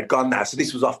had gone now, so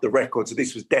this was off the record, so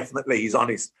this was definitely his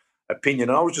honest opinion.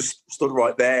 And I was just stood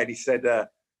right there, and he said,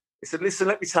 listen,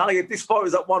 let me tell you, if this fight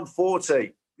was at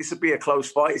 140, this would be a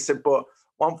close fight. He said, but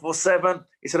 147,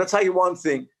 he said, I'll tell you one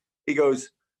thing. He goes,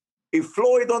 if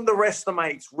Floyd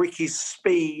underestimates Ricky's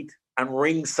speed and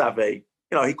ring savvy,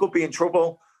 he could be in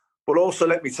trouble. But also,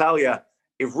 let me tell you,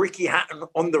 if Ricky Hatton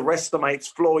underestimates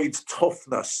Floyd's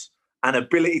toughness and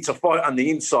ability to fight on the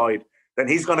inside, then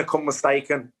he's going to come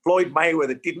mistaken. Floyd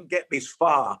Mayweather didn't get this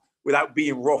far without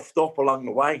being roughed up along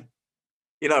the way.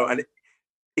 And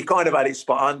he kind of had it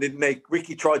spot on, didn't he?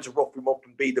 Ricky tried to rough him up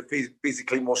and be the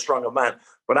physically more stronger man.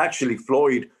 But actually,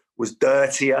 Floyd was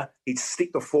dirtier. He'd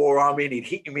stick the forearm in, he'd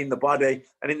hit him in the body.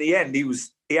 And in the end,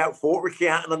 he outfought Ricky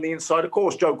Hatton on the inside. Of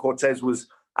course, Joe Cortez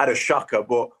had a shocker,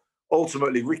 but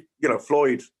ultimately,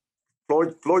 Floyd's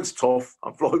tough,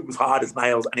 and Floyd was hard as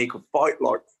nails, and he could fight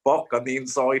like fuck on the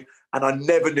inside. And I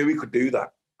never knew he could do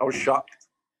that. I was shocked.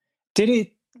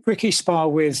 Did Ricky spar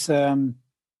with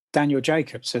Daniel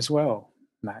Jacobs as well,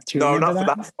 Matt? Do you no, remember not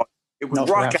for that fight. It was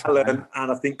Rock Allen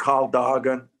and I think Carl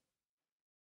Dargan.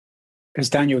 Because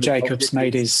Daniel Jacobs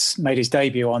made his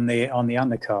debut on the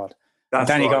undercard.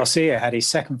 Danny Garcia had his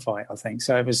second fight, I think.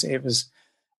 So it was.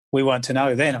 We weren't to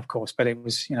know then, of course, but it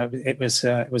was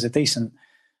a decent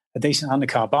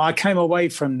undercard. But I came away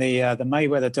from the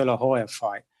Mayweather De La Hoya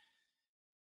fight,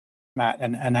 Matt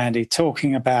and Andy,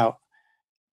 talking about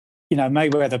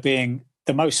Mayweather being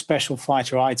the most special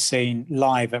fighter I'd seen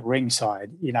live at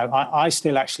ringside. I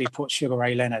still actually put Sugar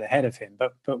Ray Leonard ahead of him,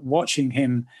 but watching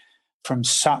him from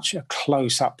such a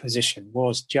close-up position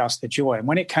was just a joy. And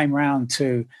when it came round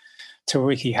to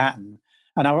Ricky Hatton,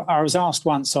 and I was asked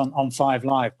once on 5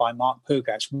 Live by Mark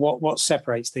Pugac, what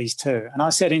separates these two? And I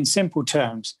said, in simple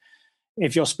terms,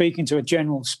 if you're speaking to a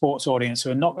general sports audience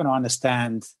who are not going to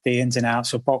understand the ins and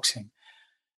outs of boxing,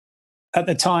 at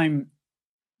the time,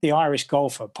 the Irish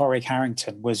golfer, Padraig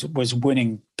Harrington, was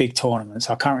winning big tournaments.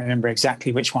 I can't remember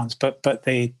exactly which ones, but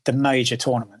the major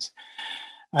tournaments.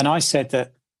 And I said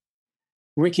that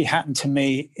Ricky Hatton, to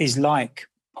me, is like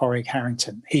Padraig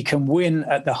Harrington. He can win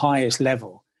at the highest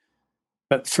level,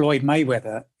 but Floyd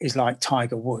Mayweather is like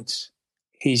Tiger Woods.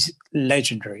 He's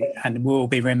legendary and will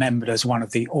be remembered as one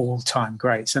of the all-time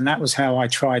greats. And that was how I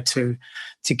tried to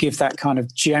give that kind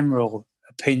of general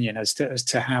opinion as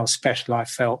to how special I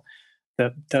felt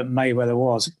that Mayweather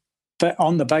was, but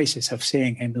on the basis of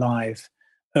seeing him live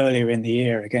earlier in the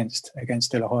year against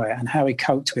De La Hoya and how he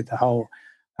coped with the whole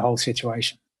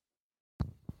situation.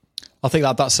 I think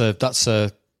that's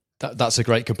a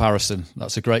great comparison.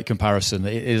 That's a great comparison.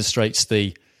 It illustrates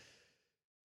the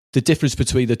difference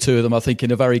between the two of them, I think,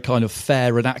 in a very kind of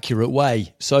fair and accurate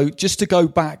way. So just to go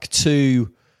back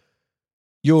to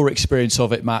your experience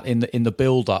of it, Matt, in the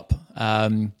build-up.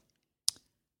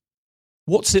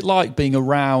 What's it like being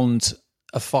around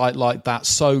a fight like that,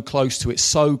 so close to it,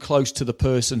 so close to the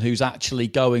person who's actually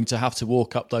going to have to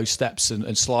walk up those steps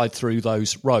and slide through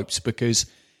those ropes? Because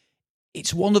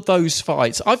it's one of those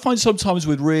fights. I find sometimes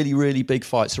with really, really big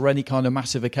fights or any kind of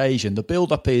massive occasion, the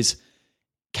build-up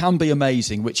can be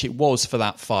amazing, which it was for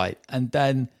that fight. And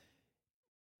then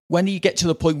when you get to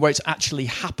the point where it's actually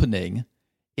happening,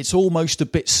 it's almost a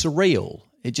bit surreal.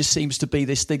 It just seems to be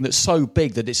this thing that's so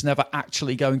big that it's never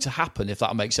actually going to happen, if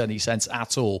that makes any sense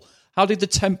at all. How did the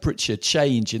temperature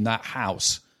change in that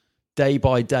house day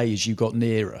by day as you got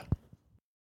nearer?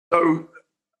 So,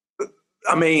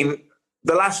 I mean,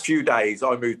 the last few days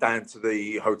I moved down to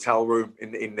the hotel room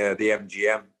in the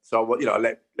MGM. So, I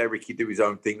let Ricky do his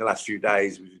own thing the last few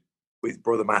days with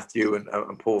brother Matthew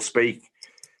and Paul Speak,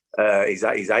 his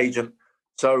agent.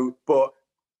 So, but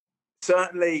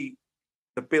certainly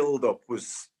the build-up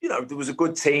was, there was a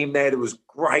good team there. There was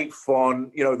great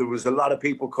fun. There was a lot of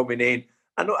people coming in.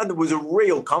 And there was a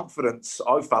real confidence,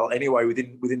 I felt anyway,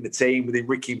 within the team, within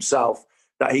Ricky himself,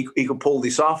 that he could pull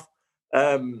this off.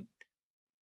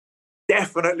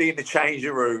 Definitely in the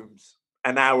changing rooms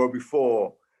an hour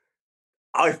before,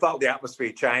 I felt the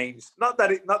atmosphere changed. Not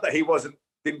that he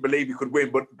didn't believe he could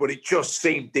win, but it just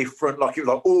seemed different. Like it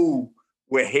was like, oh,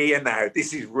 we're here now.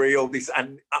 This is real. The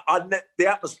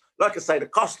atmosphere, like I say, the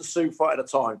Costello fight at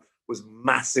the time was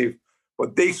massive,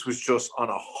 but this was just on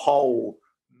a whole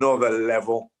another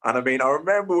level. And I mean, I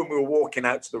remember when we were walking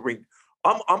out to the ring,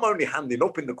 I'm only handing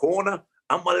up in the corner,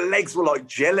 and my legs were like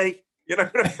jelly. You know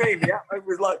what I mean? Yeah,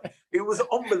 it was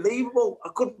unbelievable. I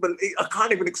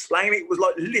can't even explain it. It was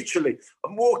like literally,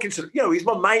 I'm walking to, he's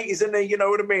my mate, isn't he? You know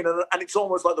what I mean? And it's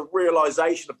almost like the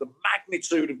realization of the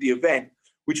magnitude of the event,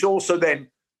 which also then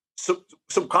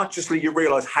subconsciously you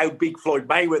realize how big Floyd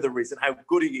Mayweather is and how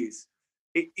good he is.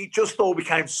 It just all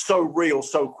became so real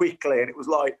so quickly. And it was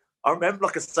like, I remember,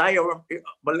 like I say, I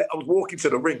was walking to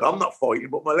the ring. I'm not fighting,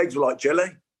 but my legs were like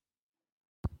jelly.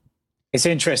 It's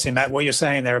interesting, Matt, what you're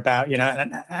saying there about,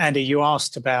 and Andy, you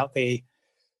asked about the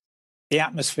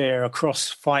atmosphere across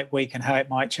fight week and how it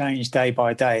might change day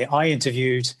by day. I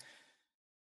interviewed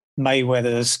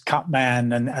Mayweather's cut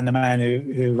man and the man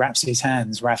who wraps his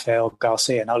hands, Rafael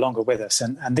Garcia, no longer with us.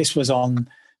 And this was on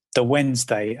the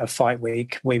Wednesday of fight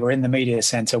week. We were in the media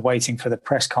center waiting for the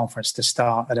press conference to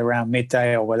start at around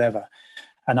midday or whatever.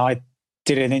 And I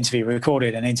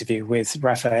recorded an interview with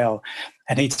Rafael,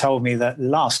 and he told me that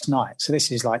last night, so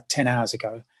this is like 10 hours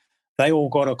ago, they all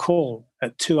got a call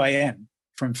at 2 a.m.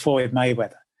 from Floyd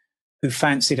Mayweather, who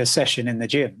fancied a session in the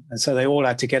gym. And so they all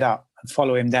had to get up and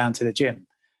follow him down to the gym.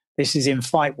 This is in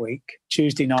fight week,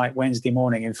 Tuesday night, Wednesday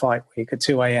morning in fight week at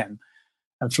 2 a.m.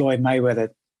 And Floyd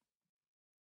Mayweather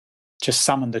just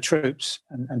summoned the troops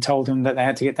and told them that they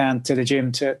had to get down to the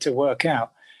gym to work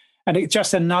out. And it's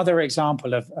just another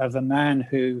example of a man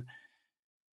who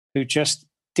just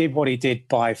did what he did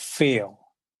by feel.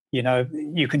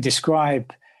 You can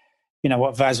describe,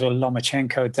 what Vasyl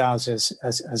Lomachenko does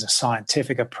as a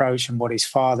scientific approach and what his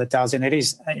father does. And it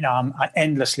is, I'm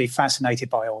endlessly fascinated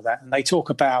by all that. And they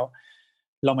talk about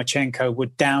Lomachenko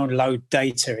would download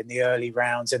data in the early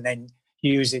rounds and then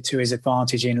use it to his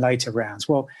advantage in later rounds.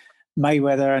 Well,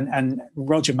 Mayweather and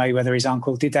Roger Mayweather, his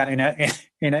uncle, did that in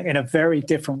a very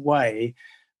different way,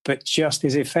 but just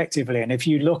as effectively. And if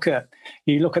you look at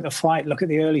the fight, look at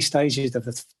the early stages of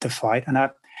the fight, and I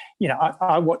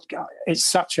watch. It's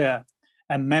such a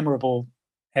memorable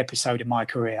episode in my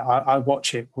career. I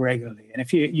watch it regularly, and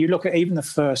if you look at even the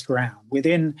first round,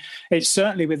 it's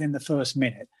certainly within the first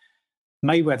minute,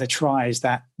 Mayweather tries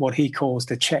that what he calls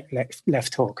the check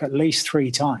left hook at least 3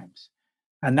 times,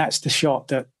 and that's the shot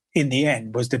that, in the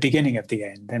end, was the beginning of the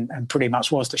end and pretty much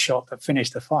was the shot that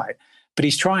finished the fight. But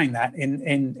he's trying that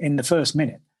in the first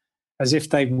minute, as if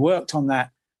they've worked on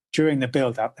that during the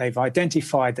build-up. They've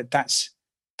identified that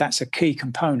that's a key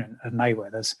component of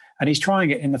Mayweather's, and he's trying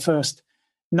it in the first,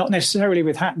 not necessarily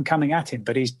with Hatton coming at him,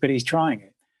 but he's trying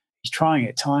it. He's trying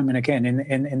it time and again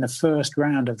in the first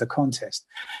round of the contest.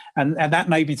 And that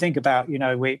made me think about,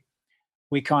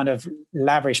 we kind of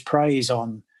lavish praise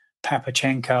on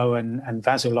Papachenko and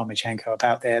Vasyl Lomachenko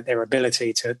about their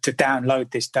ability to download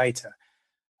this data.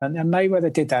 And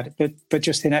Mayweather did that, but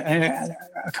just in a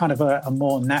kind of a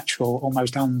more natural,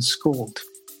 almost unschooled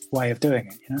way of doing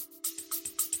it,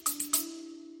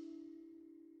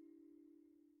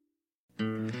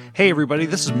 Hey everybody,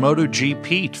 this is MotoG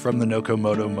Pete from the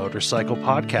Nokomoto Motorcycle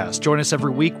Podcast. Join us every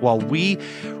week while we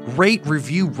rate,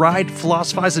 review, ride,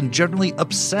 philosophize, and generally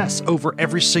obsess over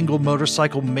every single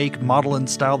motorcycle make, model, and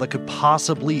style that could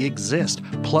possibly exist,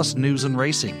 plus news and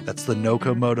racing. That's the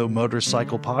Nokomoto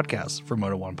Motorcycle Podcast from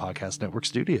Moto One Podcast Network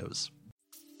Studios.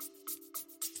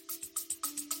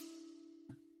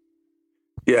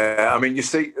 Yeah, I mean, you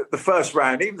see, the first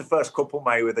round, even the first couple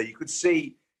Mayweather, you could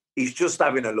see he's just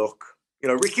having a look. You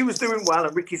know, Ricky was doing well,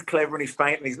 and Ricky's clever and he's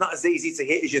faint, and he's not as easy to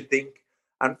hit as you think.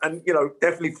 And you know,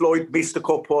 definitely Floyd missed a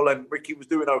couple, and Ricky was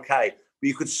doing okay. But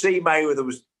you could see Mayweather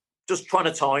was just trying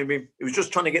to time him. He was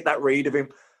just trying to get that read of him.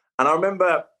 And I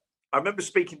remember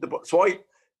speaking to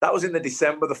that was in the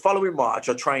December. The following March,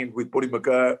 I trained with Buddy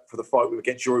McGirt for the fight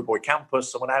against Yuri Boy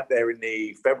Campos. I went out there in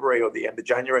the February or the end of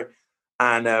January,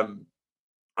 and I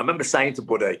remember saying to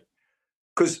Buddy,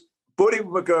 because Buddy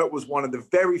McGirt was one of the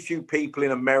very few people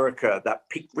in America that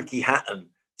picked Ricky Hatton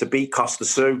to beat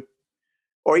Costello.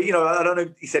 Or, you know, I don't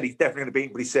know. He said he's definitely going to beat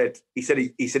him, but he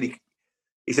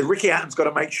said Ricky Hatton's got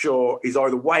to make sure he's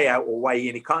either way out or way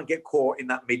in. He can't get caught in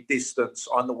that mid distance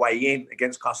on the way in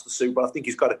against Costello. But I think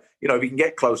he's got to, you know, if he can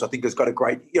get close, I think he's got a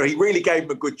great, you know, he really gave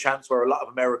him a good chance where a lot of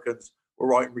Americans were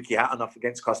writing Ricky Hatton off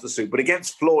against Costello. But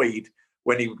against Floyd,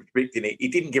 when he was predicting it, he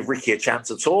didn't give Ricky a chance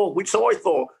at all. So I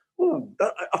thought,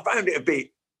 I found it a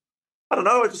bit, I don't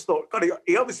know, I just thought, God,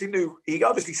 he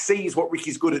obviously sees what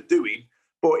Ricky's good at doing,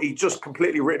 but he just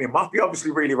completely written him off. He obviously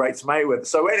really rates Mayweather.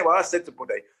 So anyway, I said to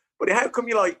Buddy, how come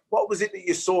what was it that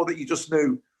you saw that you just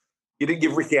knew you didn't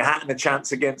give Ricky Hatton a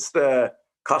chance against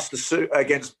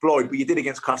against Floyd, but you did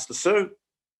against Costello?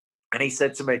 And he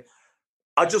said to me,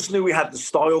 I just knew we had the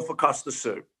style for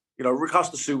Costello. You know,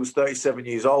 Costello was 37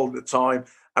 years old at the time,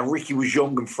 and Ricky was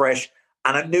young and fresh.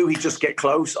 And I knew he'd just get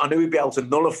close. I knew he'd be able to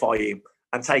nullify him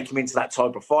and take him into that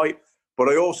type of fight. But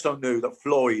I also knew that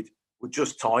Floyd would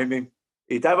just time him.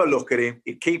 He'd have a look at him,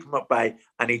 he'd keep him at bay,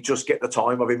 and he'd just get the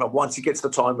time of him. And once he gets the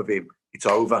time of him, it's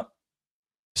over.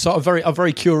 So I'm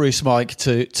very curious, Mike,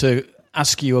 to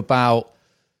ask you about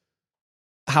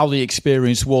how the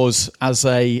experience was as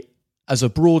a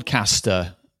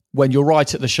broadcaster when you're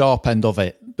right at the sharp end of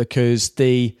it, because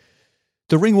the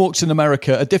ring walks in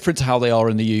America are different to how they are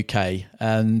in the UK,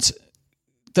 and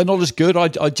they're not as good,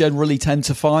 I generally tend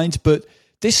to find. But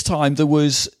this time it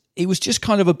was just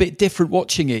kind of a bit different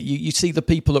watching it. You see the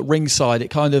people at ringside. It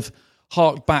kind of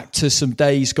harked back to some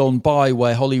days gone by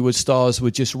where Hollywood stars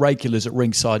were just regulars at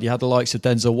ringside. You had the likes of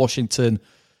Denzel Washington,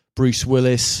 Bruce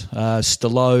Willis,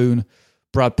 Stallone,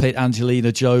 Brad Pitt,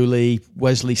 Angelina Jolie,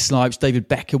 Wesley Snipes, David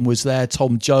Beckham was there,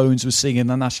 Tom Jones was singing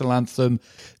the national anthem,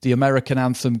 the American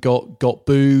anthem got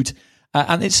booed.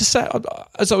 And it's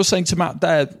as I was saying to Matt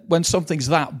there, when something's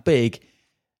that big,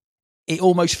 it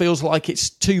almost feels like it's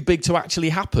too big to actually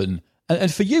happen. And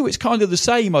for you, it's kind of the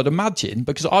same, I'd imagine,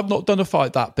 because I've not done a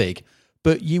fight that big,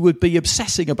 but you would be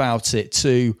obsessing about it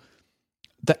to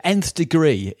the nth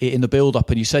degree in the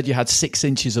build-up, and you said you had 6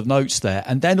 inches of notes there,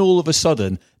 and then all of a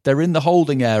sudden they're in the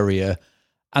holding area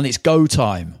and it's go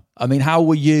time. I mean, how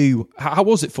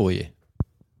was it for you?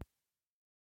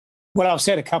 Well, I've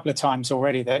said a couple of times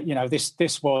already that, you know,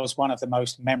 this was one of the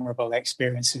most memorable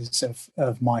experiences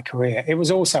of my career. It was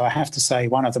also, I have to say,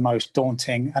 one of the most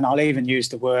daunting, and I'll even use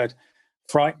the word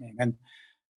frightening. And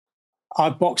I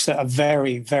boxed at a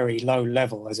very, very low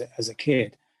level as a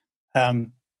kid.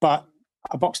 But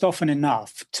I boxed often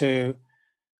enough to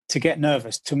get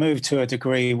nervous, to move to a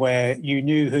degree where you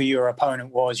knew who your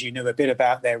opponent was, you knew a bit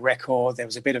about their record, there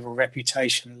was a bit of a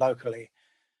reputation locally.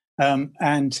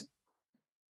 And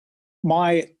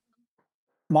my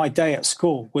day at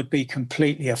school would be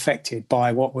completely affected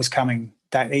by what was coming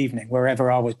that evening, wherever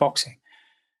I was boxing.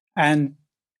 And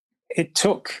it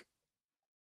took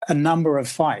a number of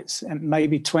fights, and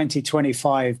maybe 20,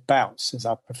 25 bouts, as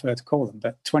I prefer to call them,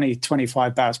 but 20,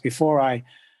 25 bouts before I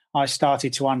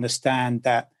started to understand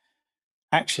that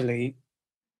actually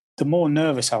the more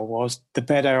nervous I was, the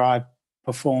better I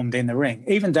performed in the ring,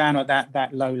 even down at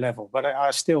that low level. But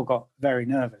I still got very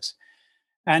nervous.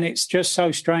 And it's just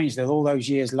so strange that all those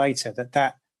years later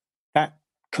that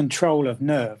control of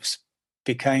nerves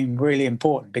became really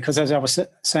important, because as I was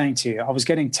saying to you, I was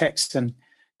getting texts and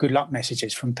good luck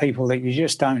messages from people that you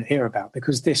just don't hear about,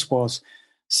 because this was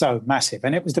so massive.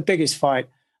 And it was the biggest fight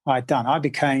I'd done. I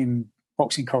became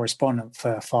boxing correspondent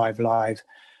for 5 Live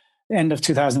end of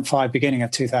 2005, beginning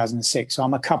of 2006. So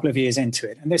I'm a couple of years into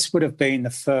it. And this would have been the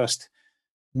first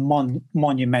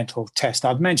monumental test.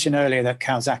 I'd mentioned earlier that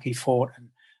Kawasaki fought and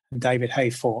David Hay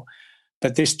fought,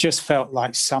 but this just felt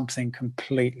like something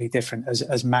completely different,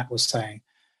 as Matt was saying.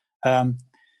 And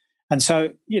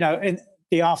so, you know,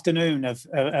 the afternoon of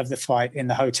the fight in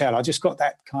the hotel, I just got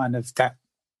that kind of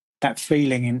that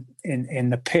feeling in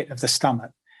the pit of the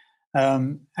stomach.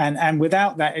 And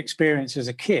without that experience as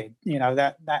a kid,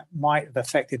 that might have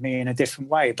affected me in a different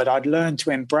way, but I'd learned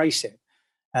to embrace it.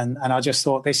 And I just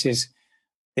thought, this is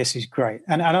great.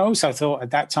 And I also thought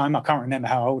at that time, I can't remember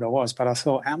how old I was, but I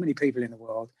thought, how many people in the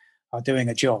world are doing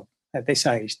a job at this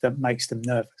age that makes them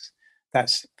nervous?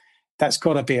 That's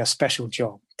got to be a special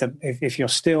job. If you're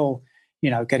still,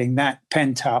 getting that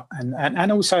pent up,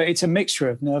 and also it's a mixture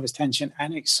of nervous tension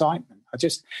and excitement.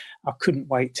 I couldn't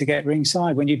wait to get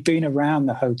ringside when you'd been around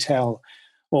the hotel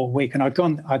all week. And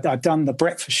I'd done the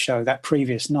breakfast show that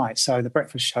previous night. So the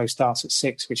breakfast show starts at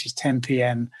 6, which is 10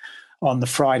 p.m. on the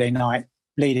Friday night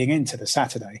leading into the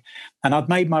Saturday. And I'd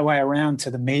made my way around to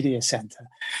the media centre.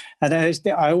 And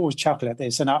I always chuckle at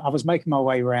this. And I was making my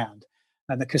way around.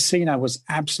 And the casino was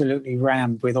absolutely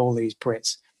rammed with all these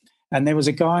Brits. And there was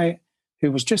a guy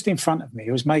who was just in front of me,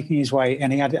 who was making his way,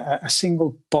 and he had a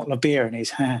single bottle of beer in his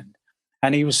hand.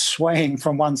 And he was swaying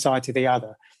from one side to the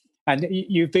other. And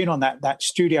you've been on that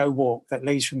studio walk that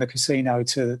leads from the casino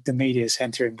to the media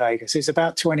centre in Vegas. It's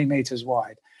about 20 metres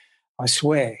wide. I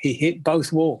swear, he hit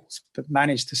both walls, but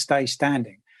managed to stay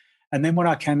standing. And then when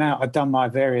I came out, I'd done my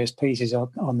various pieces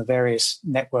on the various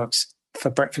networks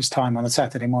for breakfast time on a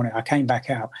Saturday morning. I came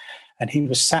back out and he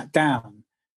was sat down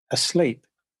asleep.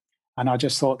 And I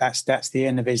just thought that's the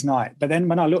end of his night. But then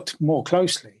when I looked more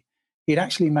closely, he'd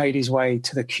actually made his way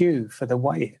to the queue for the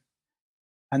weigh-in.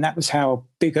 And that was how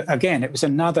big, again, it was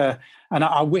another, and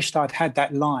I wished I'd had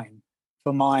that line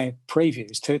for my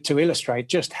previews to illustrate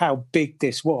just how big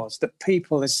this was, that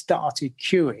people had started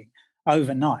queuing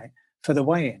overnight for the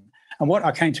weigh-in. And what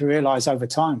I came to realize over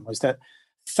time was that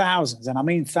thousands, and I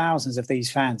mean thousands of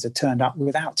these fans had turned up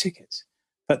without tickets,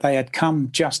 but they had come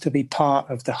just to be part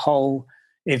of the whole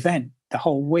event, the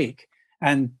whole week,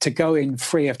 and to go in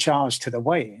free of charge to the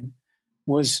weigh-in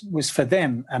was for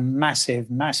them a massive,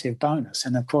 massive bonus.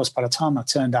 And of course, by the time I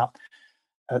turned up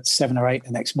at 7 or 8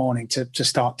 the next morning to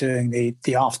start doing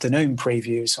the afternoon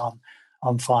previews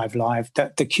on 5 Live,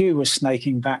 that the queue was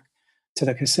snaking back to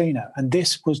the casino. And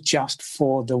this was just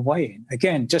for the weigh-in.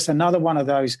 Again, just another one of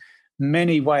those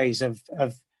many ways of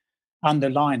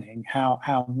underlining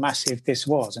how massive this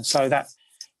was. And so that,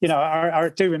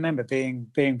 I do remember being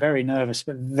very nervous,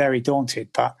 but very daunted.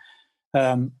 But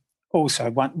also,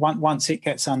 once it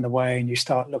gets underway and you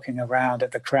start looking around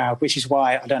at the crowd, which is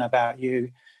why, I don't know about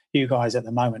you guys at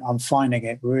the moment, I'm finding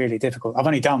it really difficult. I've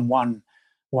only done one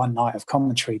night of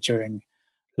commentary during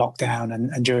lockdown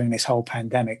and during this whole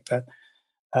pandemic, but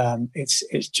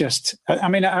it's just, I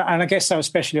mean, and I guess so,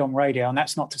 especially on radio, and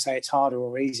that's not to say it's harder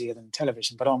or easier than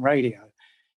television, but on radio,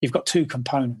 you've got two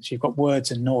components. You've got words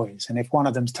and noise, and if one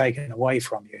of them's taken away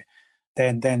from you,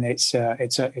 then it's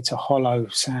a hollow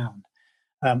sound.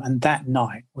 And that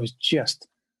night was just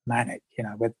manic,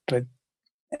 with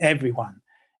everyone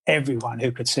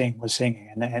who could sing was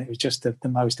singing, and it was just the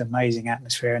most amazing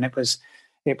atmosphere. And it was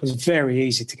very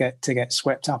easy to get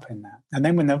swept up in that. And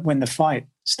then when the fight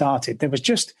started, there was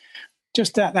just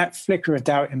that flicker of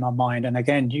doubt in my mind. And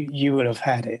again, you would have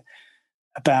had it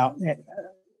about it.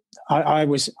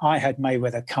 I had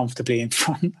Mayweather comfortably in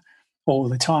front all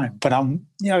the time, but I'm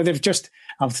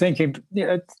thinking,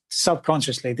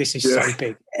 subconsciously, this is so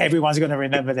big. Everyone's going to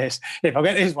remember this. If I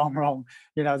get this one wrong,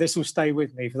 this will stay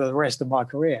with me for the rest of my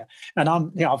career. And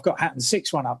I've got Hatton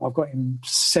 6-1 up, I've got him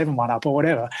 7-1 up or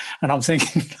whatever. And I'm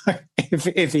thinking,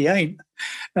 if he ain't,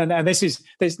 and this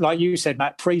like you said,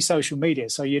 Matt, pre-social media.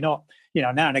 So you're not,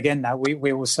 now and again now we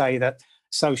will say that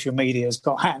social media has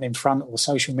got Hatton in front or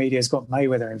social media has got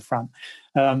Mayweather in front,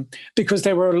 because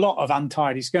there were a lot of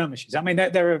untidy skirmishes. I mean,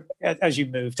 there are, as you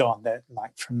moved on, that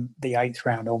like from the 8th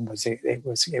round onwards, it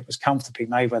was comfortably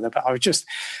Mayweather. But I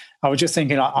was just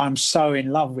thinking, I'm so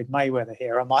in love with Mayweather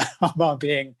here. Am I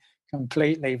being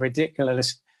completely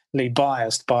ridiculously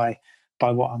biased by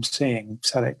what I'm seeing?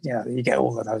 So that you get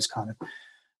all of those kind of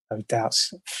those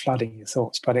doubts flooding your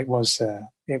thoughts. But it was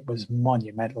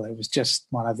monumental. It was just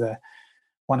one of the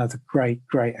great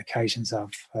occasions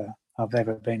I've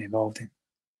ever been involved in.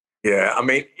 Yeah, I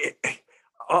mean,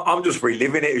 I'm just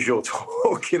reliving it as you're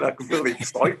talking. I can feel the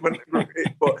excitement.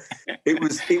 But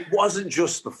it wasn't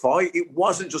just the fight. It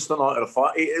wasn't just the night of the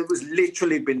fight. It was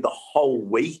literally been the whole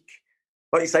week.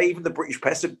 Like you say, even the British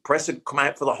press had come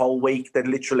out for the whole week. They'd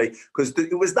literally, because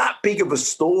it was that big of a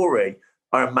story,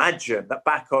 I imagine, that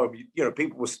back home,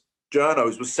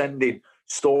 journos were sending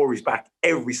stories back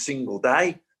every single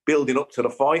day, building up to the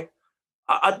fight.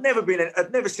 I'd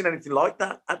never seen anything like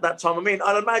that at that time. I mean,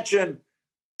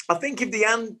 I think if the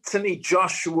Anthony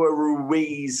Joshua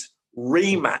Ruiz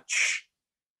rematch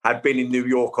had been in New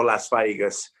York or Las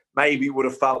Vegas, maybe would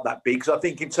have felt that big. Because I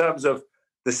think in terms of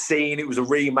the scene, it was a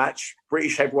rematch.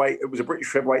 It was a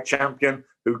British heavyweight champion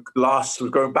who lost, was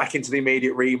going back into the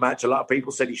immediate rematch. A lot of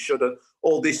people said he shouldn't,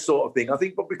 all this sort of thing. I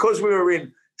think, but because we were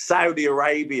in Saudi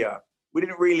Arabia, we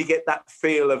didn't really get that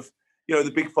feel of,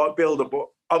 the big fight build-up. But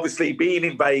obviously being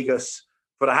in Vegas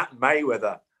for the Hatton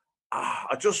Mayweather,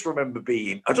 I just remember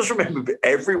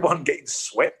everyone getting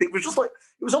swept. It was just like,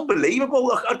 it was unbelievable.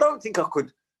 Look, I don't think I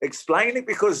could explain it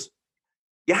because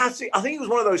you had to. I think it was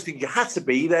one of those things you had to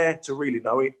be there to really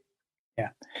know it. Yeah,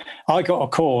 I got a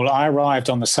call. I arrived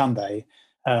on the Sunday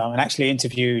and actually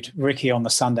interviewed Ricky on the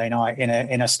Sunday night in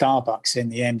a Starbucks in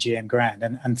the MGM Grand,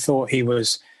 and thought he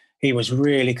was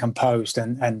really composed,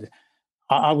 and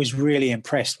I was really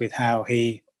impressed with how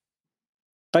he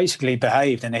basically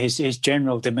behaved and his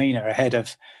general demeanor ahead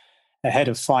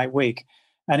of fight week.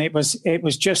 And it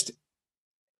was just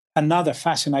another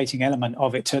fascinating element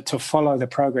of it to follow the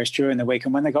progress during the week.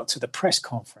 And when they got to the press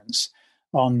conference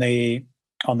on the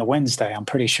Wednesday, I'm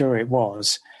pretty sure it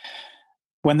was,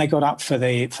 when they got up for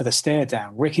the stare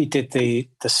down, Ricky did the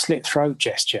slit throat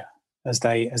gesture as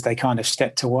they kind of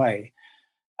stepped away.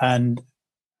 And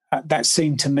that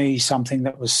seemed to me something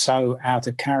that was so out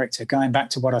of character. Going back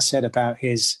to what I said about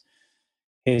his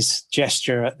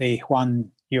gesture at the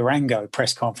Juan Urango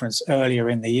press conference earlier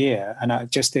in the year, and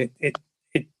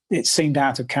it seemed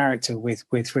out of character with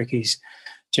Ricky's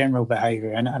general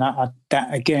behaviour, and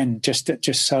that again just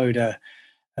sowed a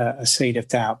seed of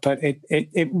doubt. But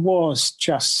it was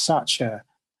just such a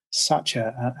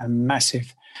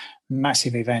massive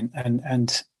event,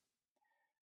 and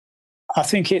I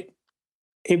think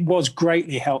it was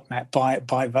greatly helped, Matt,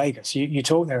 by Vegas. You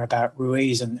talked there about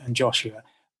Ruiz and Joshua.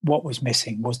 What was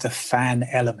missing was the fan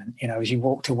element. As you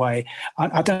walked away,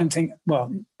 I don't think,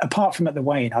 well, apart from at the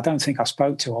weigh-in, I don't think I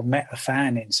spoke to or met a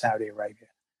fan in Saudi Arabia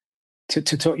to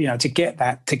talk, to get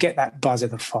that buzz of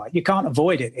the fight. You can't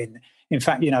avoid it. In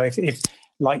fact, if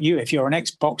like if you're an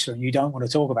ex-boxer and you don't want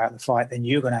to talk about the fight, then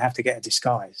you're going to have to get a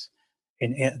disguise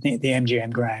in the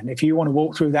MGM Grand. If you want to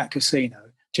walk through that casino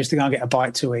just to go and get a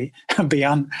bite to eat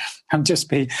and just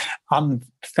be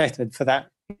unfettered for that,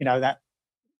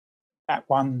 that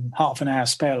 1 half an hour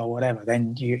spell or whatever,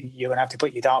 then you're going to have to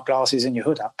put your dark glasses and your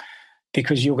hood up,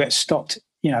 because you'll get stopped,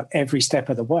 every step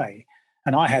of the way.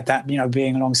 And I had that,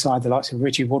 being alongside the likes of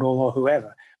Richie Woodall or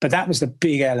whoever. But that was the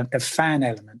big element, the fan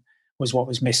element was what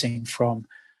was missing from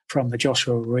the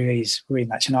Joshua Ruiz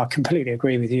rematch. And I completely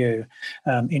agree with you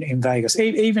in Vegas.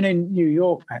 Even in New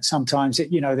York, Matt, sometimes,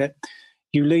 that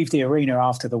you leave the arena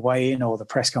after the weigh-in or the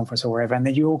press conference or wherever, and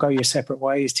then you all go your separate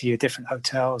ways to your different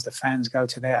hotels. The fans go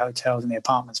to their hotels and the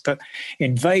apartments. But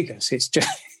in Vegas, it's just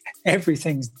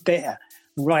everything's there,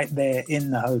 right there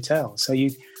in the hotel. So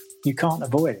you can't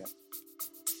avoid it.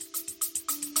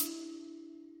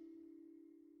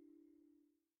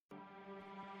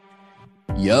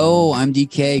 Yo, I'm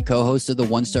DK, co-host of the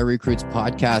One Star Recruits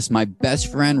podcast. My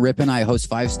best friend Rip and I host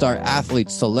 5-star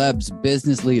athletes, celebs,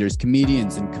 business leaders,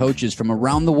 comedians, and coaches from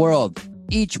around the world.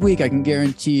 Each week, I can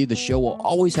guarantee you the show will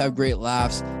always have great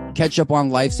laughs, catch up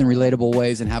on life's in relatable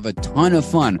ways, and have a ton of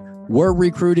fun. We're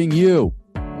recruiting you.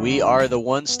 We are the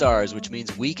One Stars, which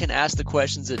means we can ask the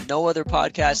questions that no other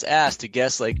podcast asks to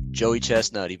guests like Joey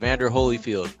Chestnut, Evander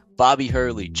Holyfield, Bobby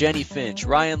Hurley, Jenny Finch,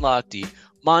 Ryan Lochte,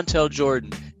 Montel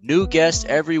Jordan. New guests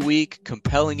every week,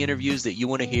 compelling interviews that you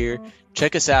want to hear.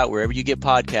 Check us out wherever you get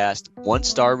podcasts. One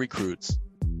Star Recruits.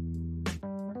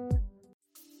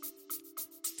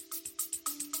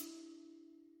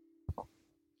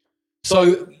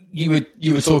 So you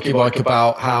were talking, Mike,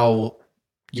 about how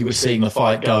you were seeing the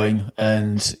fight going,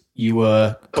 and you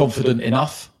were confident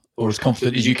enough, or as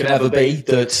confident as you can ever be,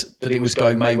 that it was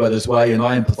going Mayweather's way. And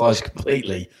I empathise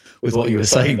completely with what you were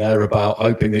saying there about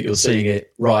hoping that you're seeing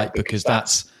it right, because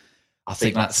I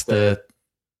think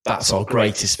that's our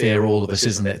greatest fear, all of us,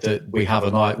 isn't it? That we have a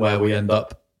night where we end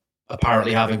up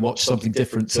apparently having watched something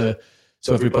different to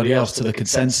everybody else, to the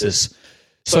consensus.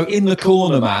 So in the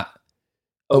corner, Matt,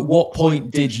 at what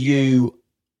point did you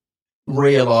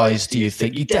realise, do you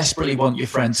think, you desperately want your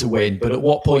friend to win, but at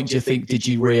what point did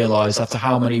you realise, after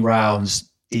how many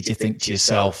rounds did you think to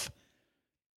yourself,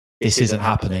 this isn't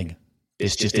happening?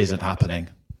 This just isn't happening?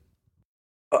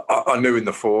 I knew in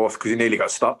the fourth, because he nearly got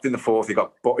stopped in the fourth. He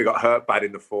got hurt bad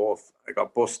in the fourth. He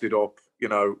got busted up.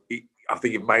 I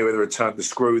think if Mayweather had turned the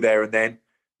screw there and then,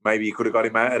 maybe he could have got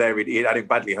him out of there. He had him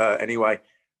badly hurt anyway.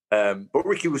 But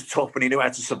Ricky was tough and he knew how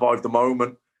to survive the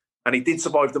moment. And he did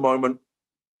survive the moment.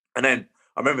 And then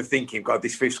I remember thinking, God,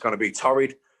 this fifth's going to be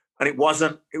torrid. And it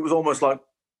wasn't. It was almost like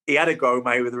he had a go,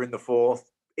 Mayweather, in the fourth,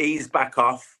 eased back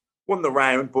off, won the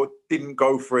round, but didn't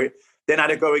go for it. Then had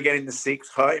to go again in the 6th,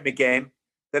 hurt him again.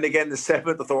 Then again the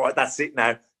 7th, I thought, right, that's it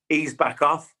now. Ease back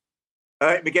off.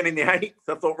 Hurt him again in the 8th.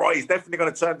 I thought, right, he's definitely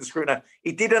going to turn the screw now.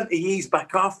 He didn't. He eased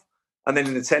back off. And then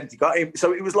in the 10th, he got him.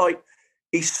 So it was like,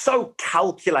 he's so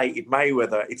calculated,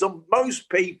 Mayweather. It's on most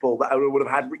people that would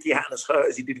have had Ricky Hatton as hurt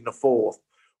as he did in the 4th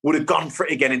would have gone for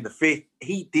it again in the 5th.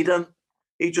 He didn't.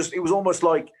 It was almost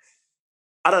like,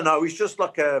 I don't know, he's just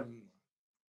like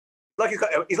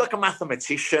he's like a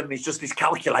mathematician. He's just, his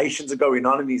calculations are going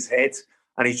on in his head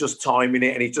and he's just timing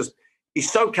it. And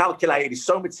he's so calculated. He's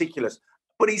so meticulous,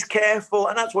 but he's careful.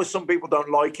 And that's why some people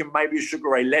don't like him. Maybe a Sugar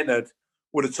Ray Leonard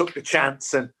would have took the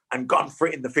chance and gone for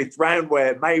it in the 5th round,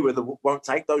 where Mayweather won't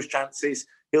take those chances.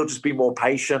 He'll just be more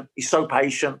patient. He's so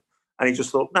patient. And he just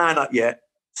thought, nah, not yet.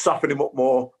 Soften him up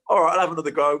more. All right, I'll have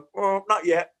another go. Oh, not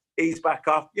yet. Ease back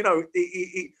off.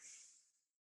 He's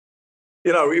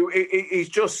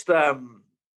just. I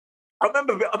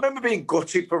remember being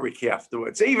gutted for Ricky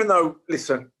afterwards, even though,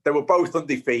 listen, they were both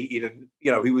undefeated, and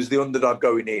he was the underdog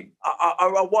going in.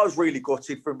 I was really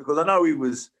gutted for him because I know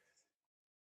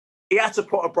he had to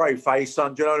put a brave face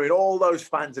on. Do you know what I mean? All those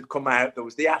fans had come out. There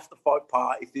was the after-fight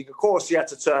party thing. Of course, he had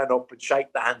to turn up and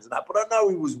shake the hands and that. But I know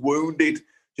he was wounded. Do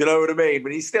you know what I mean?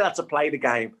 But he still had to play the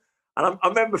game. And I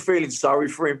remember feeling sorry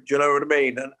for him. Do you know what I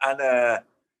mean? And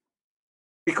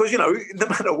because, no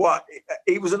matter what,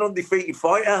 he was an undefeated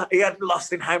fighter. He hadn't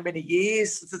lost in how many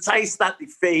years? To taste that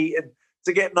defeat and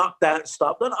to get knocked out and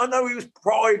stopped. And I know his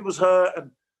pride was hurt.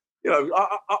 And,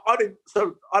 I didn't.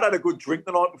 So I'd had a good drink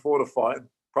the night before the fight.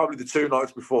 Probably the 2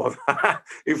 nights before that.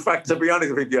 In fact, to be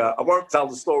honest with you, I won't tell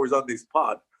the stories on this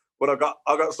pod, but I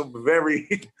got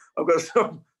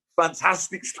some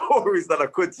fantastic stories that I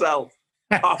could tell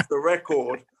off the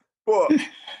record. But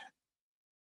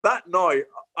that night,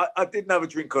 I didn't have a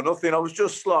drink or nothing. I was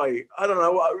just like, I don't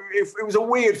know, it was a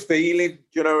weird feeling,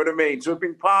 do you know what I mean? To have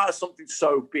been part of something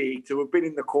so big, to have been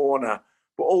in the corner,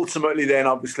 but ultimately then,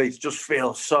 obviously, to just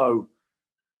feel so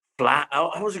flat.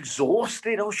 I was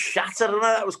exhausted. I was shattered. I don't know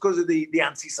that was because of the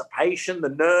anticipation, the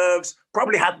nerves.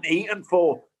 Probably hadn't eaten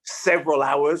for several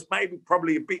hours.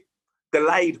 Probably a bit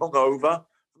delayed, hungover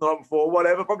the night before,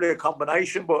 whatever. Probably a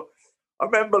combination. But I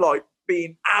remember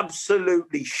being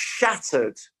absolutely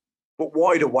shattered, but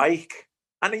wide awake.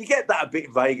 And you get that a bit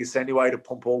in Vegas anyway, to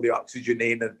pump all the oxygen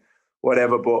in and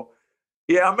whatever. But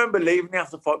yeah, I remember leaving the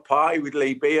after-fight party with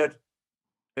Lee Beard.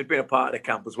 He'd been a part of the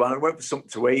camp as well, and went for something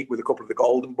to eat with a couple of the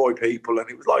Golden Boy people, and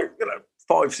it was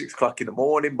 5, 6 o'clock in the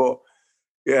morning. But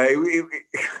yeah, it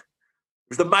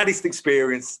was the maddest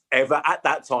experience ever at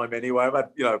that time. Anyway, I've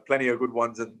had plenty of good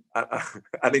ones and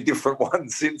different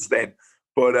ones since then.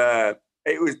 But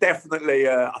it was definitely,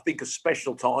 I think, a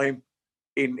special time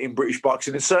in British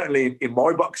boxing, and certainly in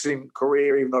my boxing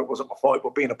career, even though it wasn't my fight,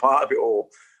 but being a part of it all.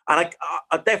 And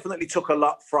I definitely took a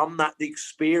lot from that, the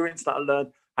experience that I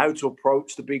learned, how to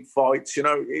approach the big fights,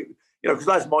 because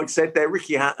as Mike said there,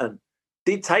 Ricky Hatton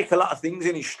did take a lot of things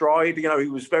in his stride. He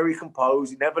was very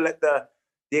composed. He never let the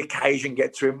occasion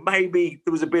get to him. Maybe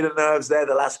there was a bit of nerves there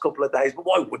the last couple of days, but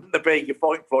why wouldn't there be? You're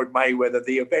fighting Floyd Mayweather.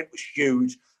 The event was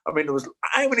huge. I mean, there was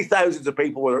how many thousands of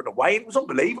people were at the weigh-in? It was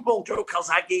unbelievable. Joe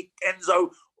Calzaghe, Enzo,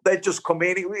 they'd just come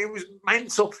in. It was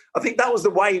mental. I think that was the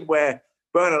weigh-in where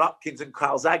Bernard Hopkins and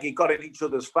Calzaghe got in each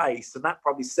other's face, and that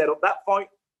probably set up that fight.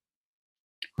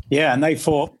 Yeah, and they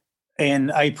fought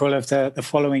in April of the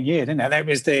following year, didn't they? That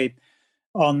was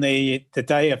on the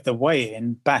day of the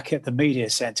weigh-in back at the media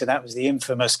centre. That was the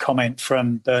infamous comment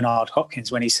from Bernard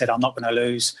Hopkins when he said, "I'm not going to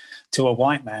lose to a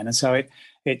white man." And so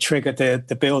it triggered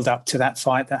the build-up to that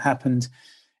fight that happened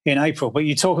in April. But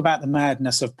you talk about the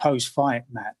madness of post-fight,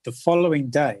 Matt. The following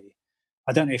day,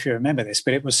 I don't know if you remember this,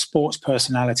 but it was Sports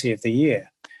Personality of the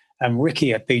Year, and Ricky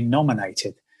had been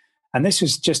nominated. And this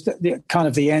was just kind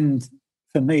of the end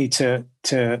for me to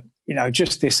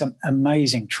just this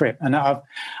amazing trip. And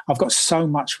I've got so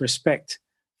much respect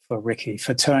for Ricky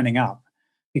for turning up,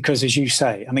 because as you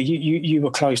say, I mean, you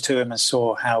were close to him and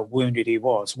saw how wounded he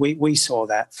was. We saw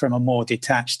that from a more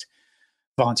detached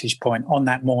vantage point on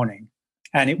that morning,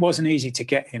 and it wasn't easy to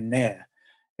get him there.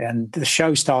 And the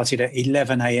show started at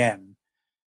 11 a.m.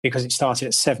 because it started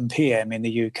at 7 p.m. in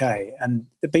the UK. And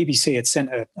the BBC had sent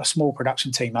a small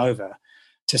production team over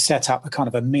to set up a kind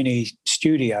of a mini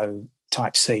studio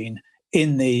type scene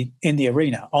in the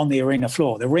arena, on the arena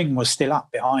floor. The ring was still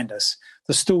up behind us.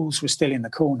 The stools were still in the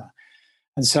corner.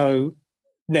 And so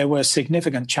there were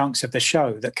significant chunks of the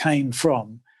show that came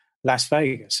from Las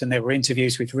Vegas. And there were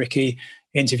interviews with Ricky,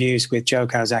 interviews with Joe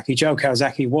Calzaghe. Joe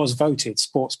Calzaghe was voted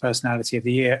Sports Personality of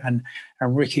the Year, and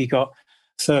Ricky got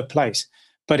third place.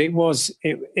 But it was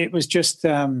just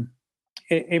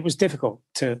it was difficult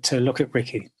to look at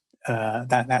Ricky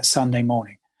that Sunday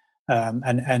morning.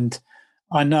 And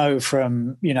I know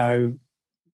from,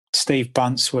 Steve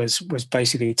Bunce was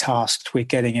basically tasked with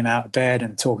getting him out of bed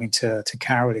and talking to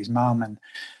Carol, his mum,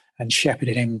 and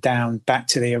shepherding him down back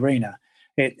to the arena.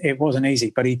 It wasn't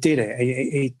easy, but he did it.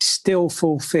 He still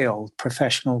fulfilled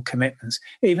professional commitments,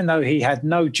 even though he had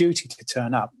no duty to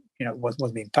turn up.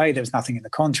 Wasn't being paid. There was nothing in the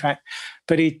contract.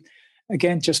 But he,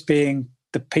 again, just being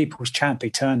the people's champ, he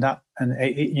turned up and,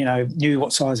 knew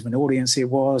what size of an audience it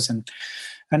was. And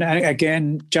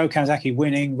again, Joe Kawasaki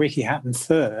winning, Ricky Hatton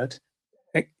third,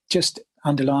 it just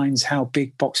underlines how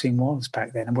big boxing was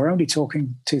back then. And we're only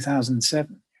talking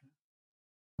 2007.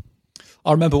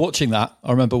 I remember watching that.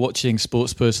 I remember watching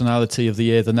Sports Personality of the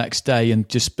Year the next day and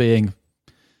just being,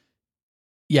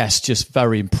 just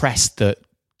very impressed that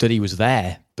he was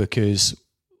there, because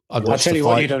I'll tell you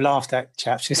what you'd have laughed at,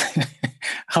 chaps.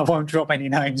 I won't drop any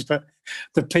names, but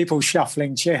the people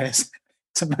shuffling chairs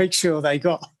to make sure they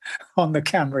got on the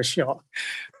camera shot.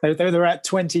 They were at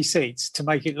 20 seats to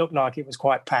make it look like it was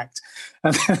quite packed.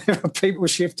 And there were people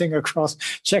shifting across,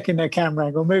 checking their camera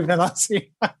angle, moving them up.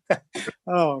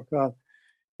 Oh, God.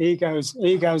 Egos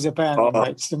abound,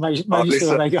 mate, to make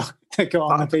sure they got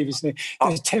on the BBC.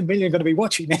 There's 10 million going to be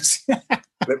watching this.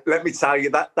 Let me tell you,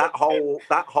 that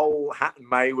whole Hatton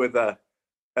Mayweather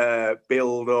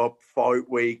build up, fight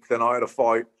week, the night of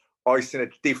fight, I seen a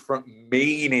different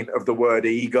meaning of the word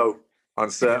ego on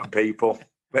certain people.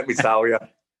 Let me tell you.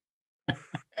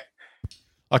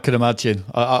 I can imagine.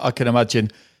 I can imagine.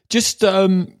 Just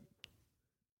to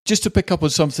pick up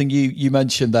on something you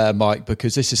mentioned there, Mike,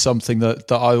 because this is something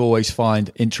that I always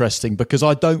find interesting, because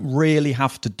I don't really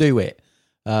have to do it.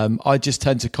 I just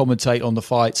tend to commentate on the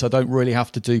fights. I don't really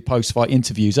have to do post-fight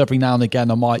interviews. Every now and again,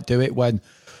 I might do it when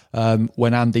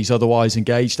Andy's otherwise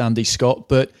engaged, Andy Scott.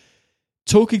 But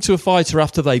talking to a fighter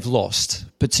after they've lost,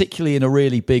 particularly in a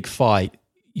really big fight,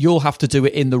 you'll have to do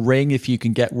it in the ring if you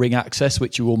can get ring access,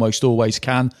 which you almost always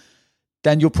can.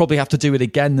 Then you'll probably have to do it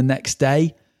again the next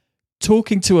day.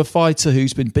 Talking to a fighter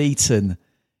who's been beaten,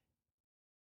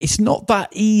 it's not that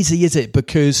easy, is it?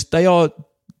 Because they are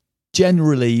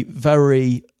generally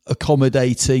very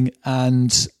accommodating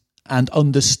and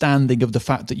understanding of the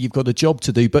fact that you've got a job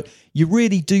to do, but you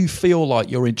really do feel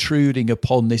like you're intruding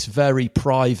upon this very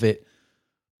private,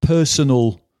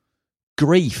 personal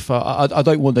grief. I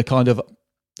don't want to kind of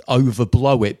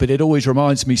overblow it, but it always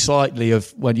reminds me slightly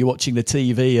of when you're watching the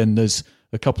TV and there's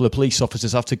a couple of police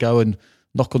officers have to go and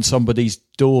knock on somebody's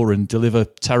door and deliver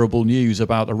terrible news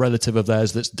about a relative of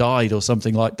theirs that's died or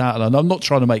something like that. And I'm not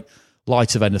trying to make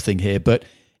light of anything here, but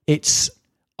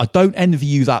I don't envy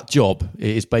you that job,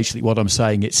 is basically what I'm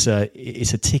saying. It's a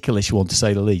ticklish one, to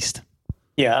say the least.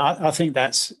 Yeah, I think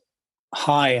that's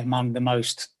high among the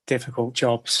most difficult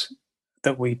jobs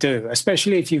that we do,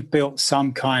 especially if you've built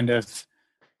some kind of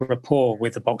rapport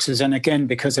with the boxers. And again,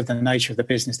 because of the nature of the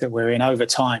business that we're in, over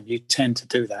time, you tend to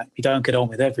do that. You don't get on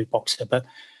with every boxer, but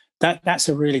that's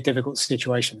a really difficult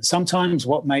situation. Sometimes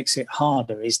what makes it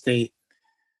harder is the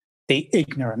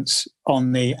ignorance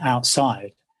on the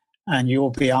outside. And you'll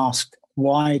be asked,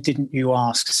 why didn't you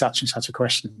ask such and such a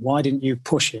question? Why didn't you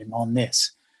push him on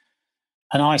this?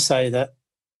 And I say that,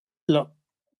 look,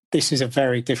 this is a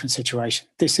very different situation.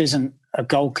 This isn't a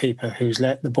goalkeeper who's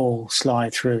let the ball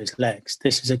slide through his legs.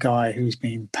 This is a guy who's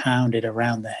been pounded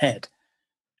around the head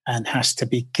and has to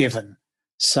be given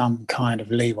some kind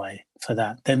of leeway for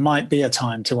that. There might be a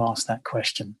time to ask that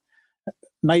question,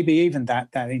 maybe even that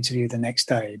interview the next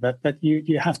day, but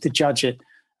you have to judge it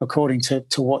according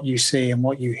to what you see and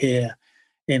what you hear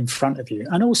in front of you.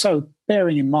 And also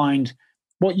bearing in mind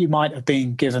what you might have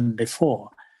been given before.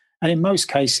 And in most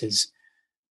cases,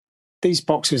 these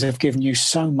boxers have given you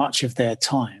so much of their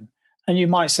time. And you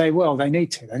might say, well, they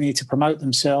need to promote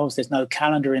themselves. There's no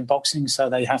calendar in boxing, so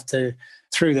they have to,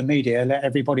 through the media, let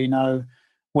everybody know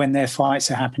when their fights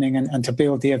are happening and to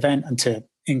build the event and to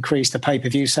increase the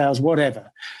pay-per-view sales,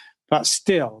 whatever. But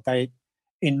still, they,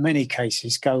 in many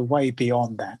cases, go way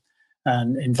beyond that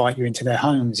and invite you into their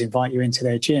homes, invite you into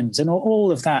their gyms, and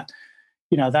all of that.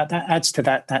 You know, that adds to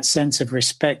that sense of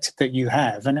respect that you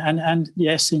have. And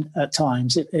yes, at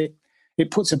times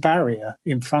it puts a barrier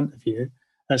in front of you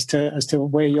as to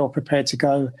where you're prepared to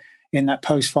go in that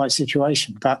post-fight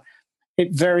situation. But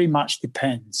it very much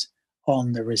depends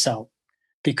on the result,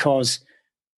 because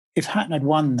if Hatton had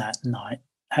won that night,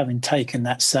 having taken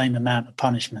that same amount of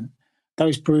punishment,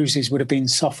 those bruises would have been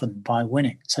softened by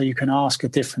winning. So you can ask a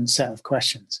different set of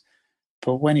questions.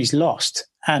 But when he's lost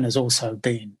and has also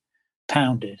been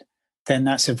pounded, then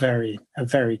that's a very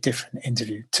different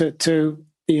interview to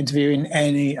the interview in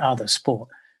any other sport,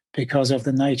 because of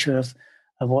the nature of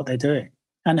what they're doing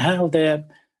and how they're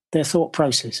their thought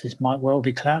processes might well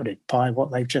be clouded by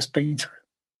what they've just been through.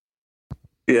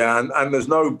 Yeah, and there's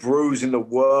no bruise in the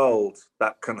world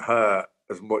that can hurt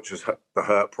as much as the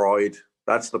hurt pride.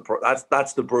 That's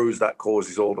the bruise that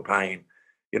causes all the pain.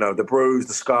 You know, the bruise,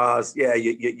 the scars. Yeah,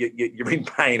 you're in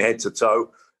pain head to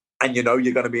toe, and you know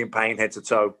you're going to be in pain head to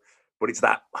toe. But it's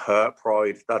that hurt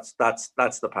pride. That's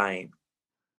the pain.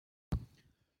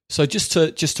 So just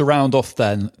to round off,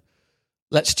 then,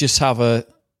 let's just have a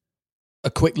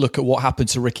quick look at what happened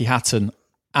to Ricky Hatton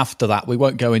after that. We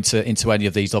won't go into any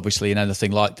of these, obviously, in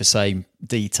anything like the same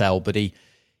detail. But he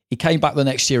came back the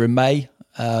next year in May.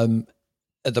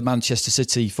 At the Manchester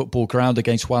City football ground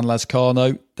against Juan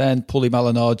Lazcano, then Paulie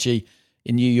Malignaggi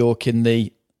in New York in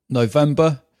the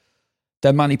November,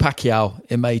 then Manny Pacquiao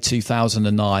in May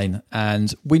 2009.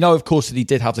 And we know, of course, that he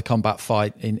did have the comeback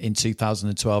fight in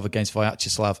 2012 against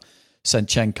Vyacheslav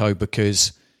Senchenko,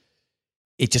 because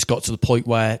it just got to the point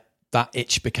where that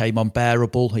itch became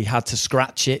unbearable. He had to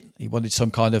scratch it. He wanted some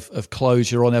kind of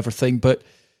closure on everything. But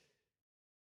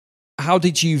how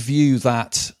did you view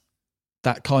that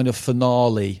kind of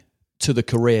finale to the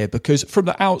career? Because from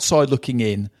the outside looking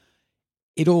in,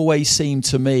 it always seemed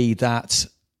to me that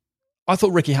I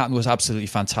thought Ricky Hatton was absolutely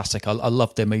fantastic. I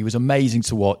loved him. He was amazing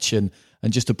to watch and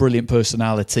just a brilliant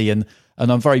personality. And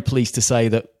I'm very pleased to say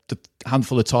that the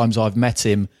handful of times I've met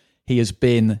him, he has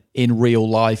been in real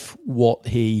life what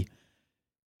he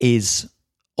is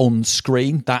on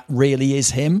screen. That really is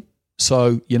him.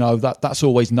 So, you know, that's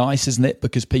always nice, isn't it?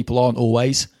 Because people aren't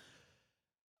always.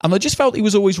 And I just felt he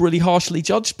was always really harshly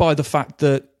judged by the fact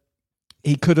that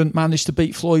he couldn't manage to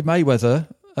beat Floyd Mayweather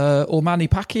or Manny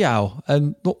Pacquiao.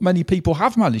 And not many people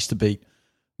have managed to beat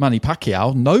Manny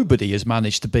Pacquiao. Nobody has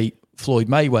managed to beat Floyd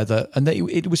Mayweather. And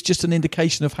it was just an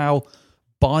indication of how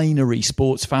binary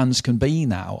sports fans can be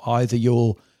now. Either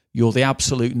you're the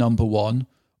absolute number one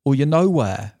or you're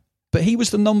nowhere. But he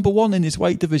was the number one in his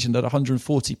weight division at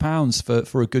 140 pounds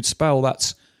for a good spell.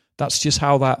 That's just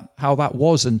how that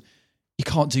was. And you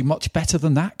can't do much better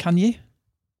than that, can you?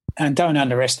 And don't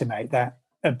underestimate that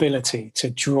ability to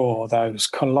draw those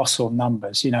colossal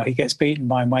numbers. You know, he gets beaten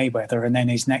by Mayweather and then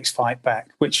his next fight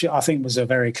back, which I think was a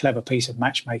very clever piece of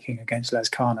matchmaking against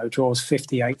Lazcano, draws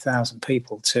 58,000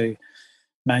 people to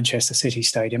Manchester City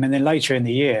Stadium. And then later in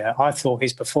the year, I thought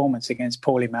his performance against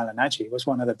Paulie Malignaggi was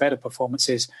one of the better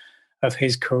performances of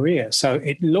his career. So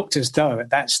it looked as though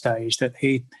at that stage that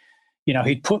he'd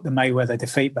put the Mayweather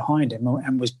defeat behind him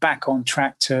and was back on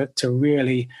track to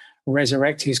really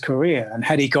resurrect his career. And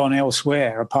had he gone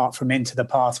elsewhere, apart from into the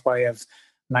pathway of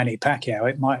Manny Pacquiao,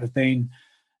 it might have been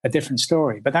a different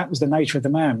story. But that was the nature of the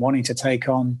man, wanting to take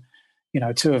on, you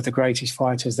know, two of the greatest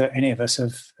fighters that any of us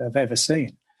have ever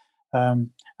seen. And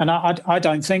I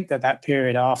don't think that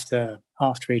period after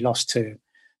he lost to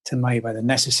Mayweather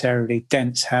necessarily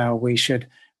dents how we should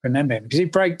remember him, because he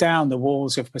broke down the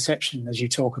walls of perception, as you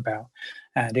talk about,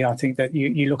 Andy. I think that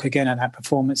you look again at that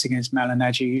performance against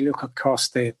Malignaggi, you look across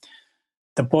the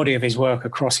body of his work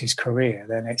across his career,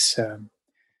 then it's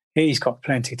he's got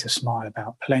plenty to smile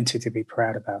about, plenty to be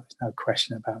proud about. There's no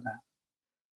question about that.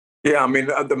 Yeah, I mean,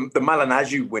 the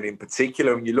Malignaggi win in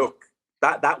particular, when you look,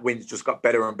 that win's just got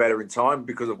better and better in time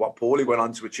because of what Paulie went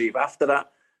on to achieve after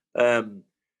that.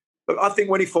 But I think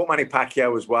when he fought Manny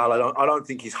Pacquiao as well, I don't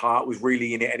think his heart was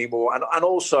really in it anymore. And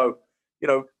also, you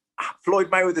know, Floyd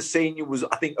Mayweather Sr. was,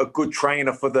 I think, a good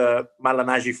trainer for the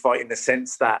Malignaggi fight in the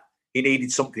sense that he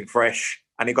needed something fresh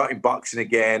and he got him boxing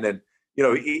again. And, you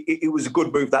know, it was a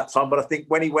good move that time. But I think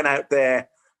when he went out there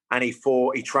and he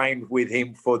trained with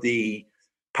him for the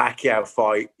Pacquiao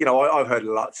fight, you know, I've heard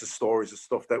lots of stories of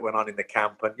stuff that went on in the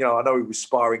camp. And, you know, I know he was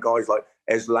sparring guys like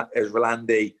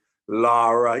Esrelandi,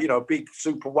 Lara, you know, big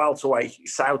super welterweight,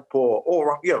 southpaw,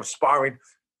 or, you know, sparring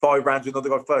 5 rounds with another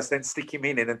guy first, then stick him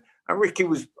in. And Ricky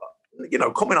was, you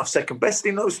know, coming off second best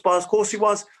in those spars, of course he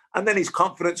was. And then his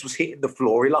confidence was hitting the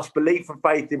floor. He lost belief and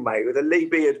faith in Mayweather. Lee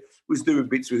Beard was doing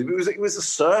bits with him. It was a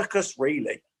circus,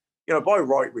 really. You know, by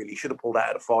right, really, he should have pulled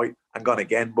out of the fight and gone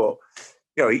again. But,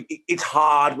 you know, it's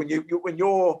hard when you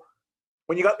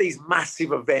got these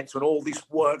massive events, when all this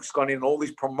work's gone in, all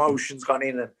these promotions gone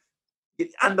in,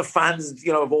 and the fans,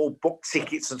 you know, have all booked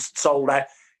tickets and sold out.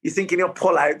 You're thinking he'll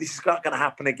pull out. This is not going to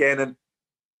happen again. And,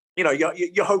 you know,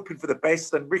 you're hoping for the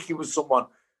best. And Ricky was someone,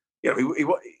 you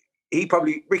know,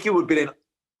 Ricky would have been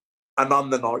an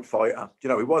on-the-night fighter. You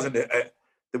know, he wasn't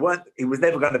he was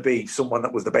never going to be someone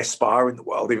that was the best sparrer in the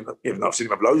world, even though I've seen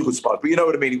him have loads of good spars. But you know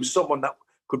what I mean? He was someone that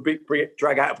could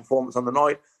drag out a performance on the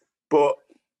night. But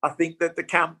I think that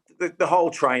the whole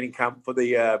training camp for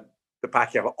the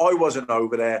Pacquiao, I wasn't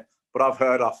over there, but I've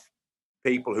heard of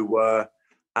people who were,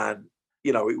 and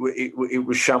you know, it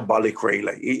was shambolic,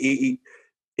 really.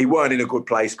 He weren't in a good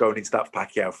place going into that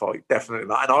Pacquiao fight, definitely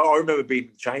not. And I remember being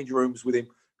in the change rooms with him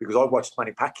because I watched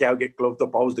Manny Pacquiao get gloved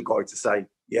up. I was the guy to say,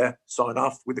 yeah, sign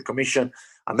off with the commission.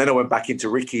 And then I went back into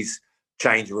Ricky's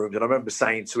change rooms, and I remember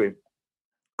saying to him,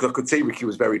 because I could see Ricky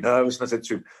was very nervous, and I said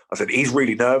to him, he's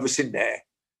really nervous in there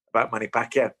about Manny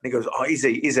Pacquiao. And he goes, oh, is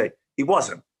he? He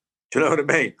wasn't. Do you know what I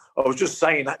mean? I was just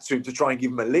saying that to him to try and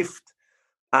give him a lift.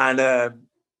 And,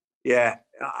 yeah,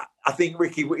 I think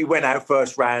Ricky, he went out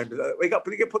first round. Did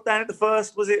he get put down in the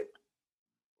first? Was it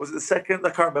the second? I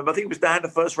can't remember. I think he was down the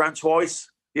first round twice.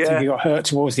 Yeah, I think he got hurt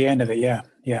towards the end of it. Yeah.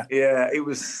 It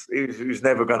was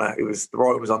never gonna. It was the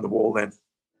writing was on the wall then.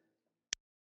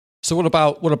 So what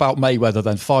about Mayweather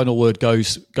then? Final word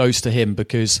goes to him,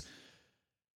 because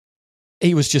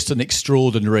he was just an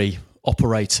extraordinary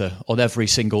operator on every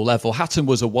single level. Hatton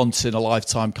was a once in a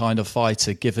lifetime kind of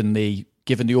fighter, given the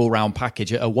all round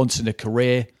package, a once in a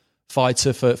career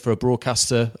fighter for a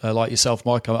broadcaster like yourself,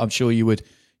 Mike. I'm sure you would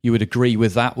agree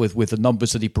with that, with the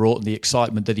numbers that he brought and the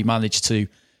excitement that he managed to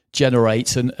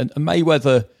generate. And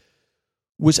Mayweather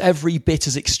was every bit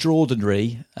as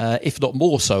extraordinary, if not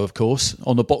more so, of course,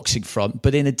 on the boxing front,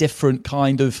 but in a different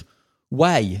kind of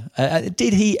way.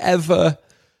 Did he ever...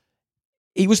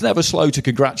 He was never slow to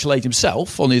congratulate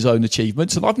himself on his own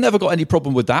achievements, and I've never got any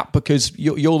problem with that, because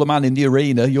you're the man in the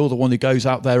arena, you're the one who goes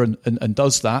out there and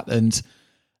does that,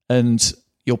 and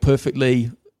you're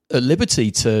perfectly at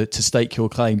liberty to stake your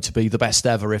claim to be the best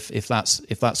ever if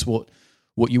that's what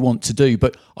you want to do.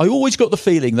 But I always got the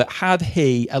feeling that had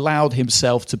he allowed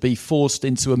himself to be forced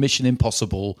into a mission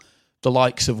impossible, the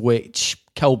likes of which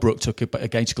Kell Brook took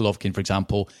against Golovkin, for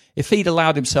example, if he'd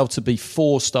allowed himself to be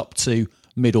forced up to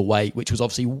middleweight, which was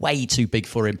obviously way too big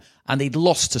for him, and he'd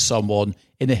lost to someone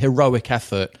in a heroic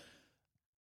effort,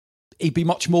 he'd be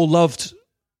much more loved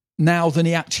now than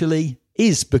he actually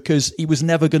is, because he was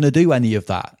never going to do any of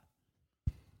that.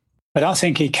 But I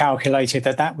think he calculated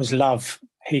that was love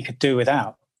he could do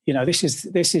without. You know, this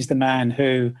is the man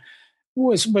who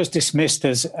was dismissed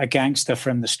as a gangster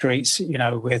from the streets, you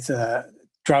know, with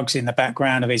drugs in the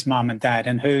background of his mum and dad,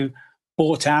 and who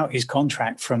bought out his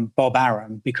contract from Bob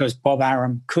Arum because Bob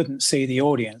Arum couldn't see the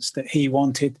audience that he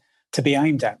wanted to be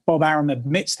aimed at. Bob Arum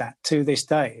admits that to this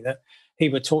day, that he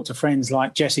would talk to friends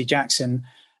like Jesse Jackson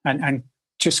and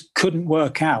just couldn't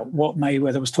work out what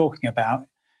Mayweather was talking about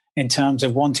in terms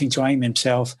of wanting to aim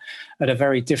himself at a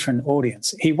very different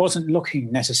audience. He wasn't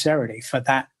looking necessarily for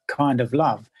that kind of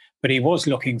love, but he was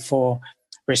looking for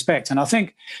respect. And I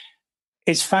think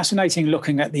it's fascinating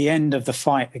looking at the end of the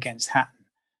fight against Hatton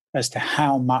as to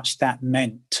how much that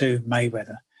meant to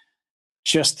Mayweather,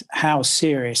 just how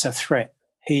serious a threat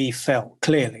he felt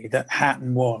clearly that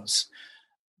Hatton was.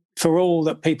 For all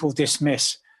that people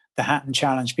dismiss the Hatton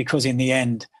challenge, because in the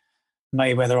end,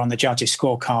 Mayweather on the judges'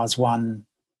 scorecards won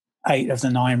 8 of the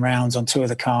 9 rounds on 2 of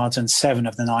the cards and 7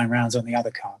 of the 9 rounds on the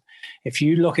other card. If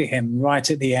you look at him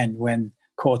right at the end when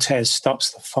Cortez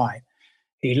stops the fight,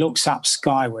 he looks up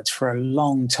skywards for a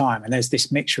long time, and there's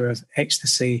this mixture of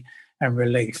ecstasy and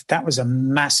relief. That was a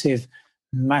massive,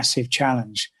 massive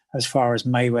challenge as far as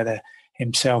Mayweather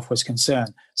himself was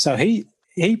concerned. So he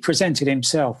presented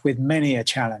himself with many a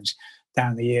challenge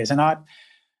down the years. And I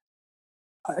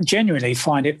genuinely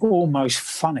find it almost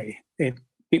funny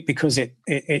because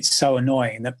it's so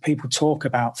annoying that people talk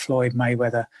about Floyd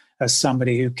Mayweather as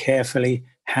somebody who carefully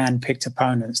handpicked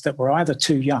opponents that were either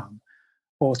too young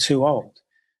or too old.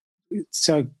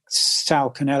 So Sal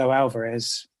Canelo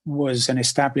Alvarez was an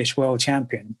established world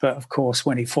champion, but of course,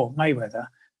 when he fought Mayweather,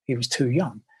 he was too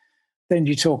young. Then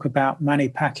you talk about Manny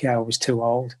Pacquiao was too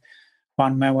old,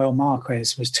 Juan Manuel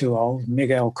Marquez was too old,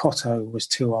 Miguel Cotto was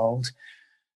too old.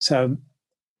 So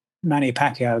Manny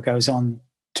Pacquiao goes on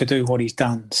to do what he's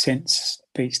done since,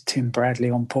 beats Tim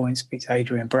Bradley on points, beats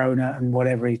Adrian Broner and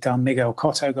whatever he's done. Miguel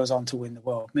Cotto goes on to win the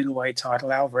world middleweight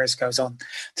title. Alvarez goes on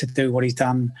to do what he's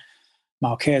done.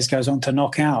 Marquez goes on to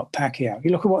knock out Pacquiao. You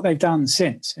look at what they've done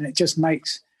since, and it just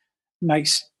makes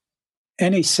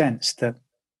any sense that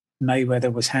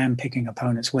Mayweather was handpicking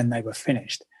opponents when they were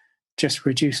finished. Just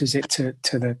reduces it to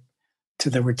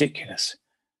the ridiculous.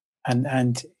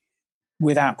 And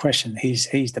without question,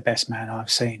 he's the best man I've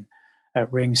seen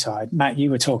at ringside. Matt, you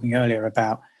were talking earlier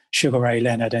about Sugar Ray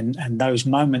Leonard and those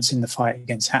moments in the fight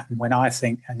against Hatton when I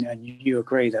think, and you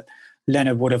agree, that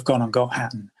Leonard would have gone and got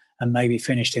Hatton and maybe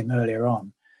finished him earlier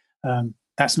on.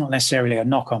 That's not necessarily a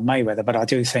knock on Mayweather, but I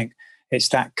do think it's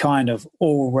that kind of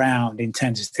all-round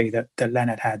intensity that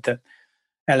Leonard had that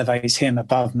elevates him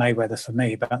above Mayweather for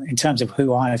me. But in terms of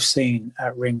who I have seen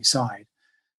at ringside,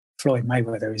 Floyd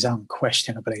Mayweather is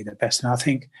unquestionably the best. And I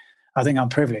think I think I'm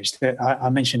privileged. I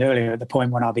mentioned earlier at the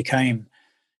point when I became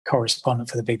correspondent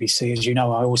for the BBC, as you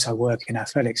know, I also work in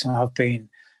athletics, and I've been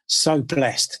so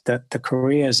blessed that the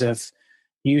careers of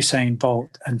Usain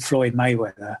Bolt and Floyd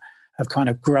Mayweather have kind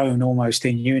of grown almost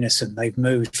in unison. They've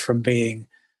moved from being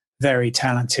very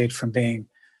talented, from being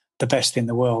the best in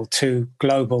the world, to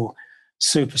global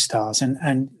superstars.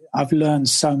 And I've learned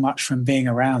so much from being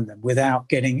around them without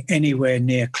getting anywhere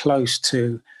near close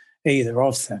to either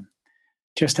of them,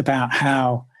 just about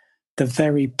how the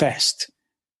very best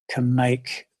can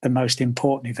make the most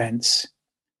important events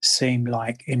seem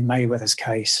like, in Mayweather's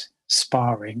case,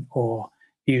 sparring, or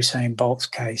Usain Bolt's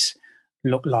case,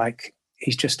 look like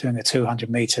he's just doing a 200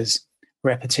 meters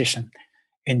repetition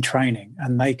in training.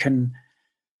 And they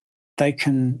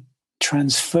can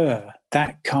transfer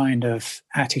that kind of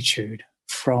attitude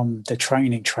from the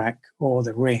training track or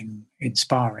the ring in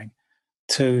sparring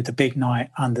to the big night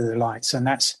under the lights. And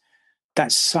that's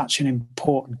such an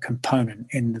important component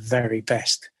in the very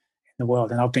best in the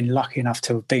world. And I've been lucky enough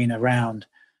to have been around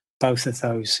both of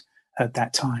those at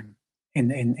that time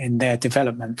in their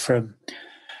development from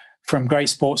great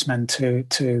sportsmen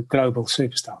to global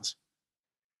superstars.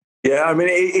 Yeah, I mean,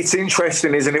 it's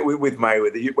interesting, isn't it, with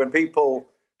Mayweather? When people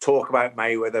talk about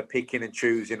Mayweather picking and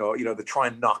choosing, or, you know, they try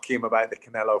and knock him about the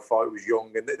Canelo fight, he was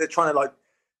young, and they're trying to, like,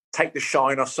 take the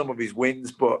shine off some of his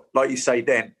wins. But like you say,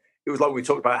 then, it was like when we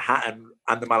talked about Hatton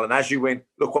and the Malignaggi win.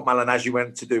 Look what Malignaggi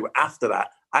went to do after that.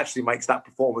 Actually makes that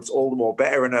performance all the more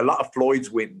better. And a lot of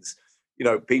Floyd's wins, you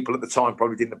know, people at the time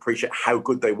probably didn't appreciate how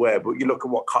good they were. But you look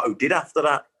at what Cotto did after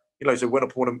that. You know, so went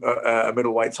up and won a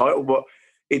middleweight title. But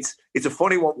it's a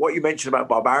funny one, what you mentioned about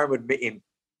Bob Arum admitting.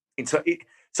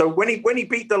 So when he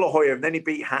beat De La Hoya and then he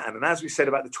beat Hatton, and as we said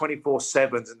about the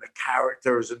 24/7s and the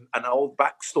characters and old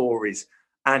backstories,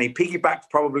 and he piggybacked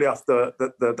probably off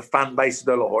the fan base of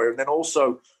De La Hoya, and then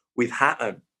also with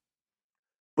Hatton.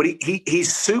 But his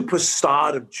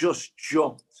superstardom just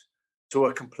jumped to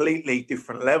a completely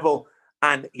different level.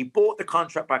 And he bought the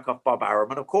contract back off Bob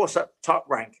Arum. And of course, at top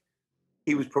rank,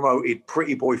 he was promoted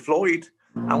Pretty Boy Floyd.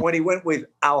 And when he went with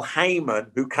Al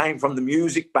Heyman, who came from the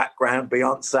music background,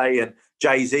 Beyonce and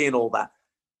Jay-Z and all that,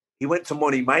 he went to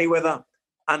Money Mayweather.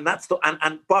 And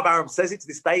and Bob Arum says it to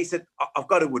this day. He said, I've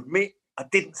got to admit, I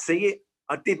didn't see it.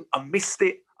 I missed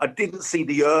it. I didn't see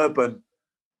the urban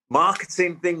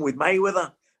marketing thing with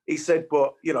Mayweather. He said,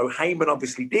 but, you know, Heyman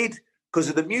obviously did because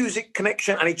of the music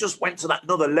connection. And he just went to that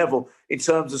another level in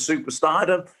terms of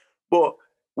superstardom. But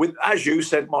with, as you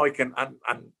said, Mike, and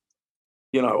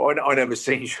you know, I never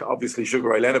seen, obviously, Sugar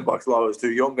Ray Leonard box. I was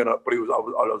too young enough, but I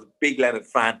was a big Leonard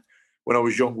fan when I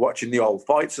was young, watching the old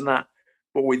fights and that.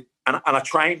 But and I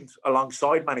trained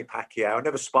alongside Manny Pacquiao. I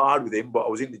never sparred with him, but I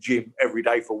was in the gym every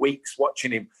day for weeks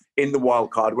watching him in the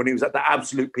wild card when he was at the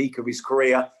absolute peak of his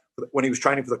career, when he was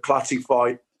training for the Clottey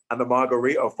fight and the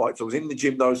Margarito fight. So I was in the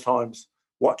gym those times,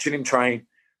 watching him train.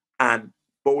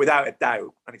 But without a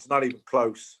doubt, and it's not even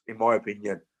close, in my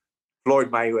opinion,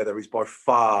 Floyd Mayweather is by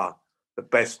far the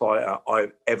best fighter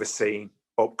I've ever seen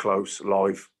up close,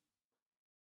 live.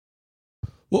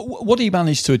 What he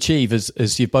managed to achieve,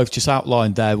 as you've both just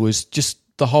outlined there, was just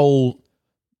the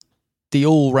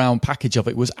all-round package of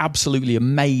it was absolutely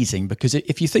amazing. Because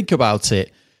if you think about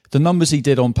it, the numbers he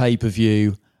did on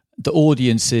pay-per-view, the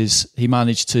audiences he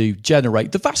managed to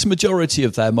generate, the vast majority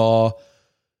of them are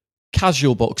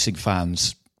casual boxing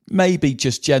fans, maybe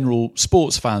just general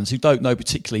sports fans who don't know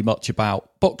particularly much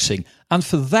about boxing. And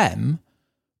for them,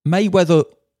 Mayweather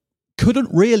couldn't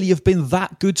really have been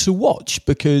that good to watch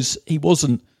because he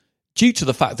wasn't, due to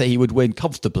the fact that he would win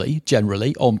comfortably,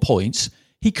 generally, on points,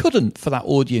 he couldn't, for that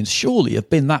audience, surely have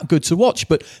been that good to watch.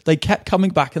 But they kept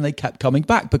coming back and they kept coming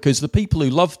back because the people who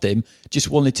loved him just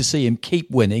wanted to see him keep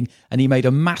winning. And he made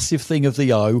a massive thing of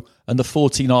the O and the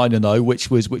 49-0, which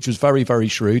was very, very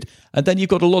shrewd. And then you've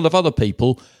got a lot of other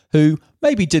people who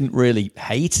maybe didn't really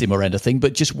hate him or anything,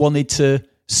 but just wanted to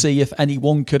see if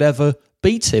anyone could ever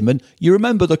beat him. And you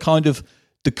remember the kind of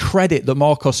the credit that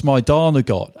Marcos Maidana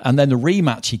got, and then the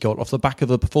rematch he got off the back of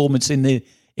the performance in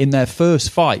their first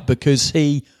fight, because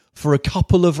he, for a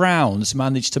couple of rounds,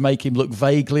 managed to make him look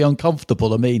vaguely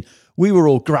uncomfortable. I mean, we were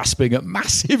all grasping at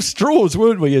massive straws,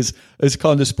 weren't we, as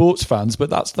kind of sports fans? But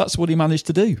that's what he managed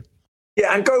to do.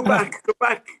 Yeah, and go back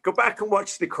and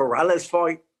watch the Corrales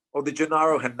fight, or the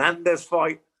Gennaro Hernandez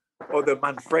fight, or the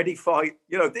Manfredi fight.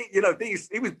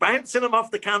 He was bouncing them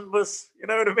off the canvas. You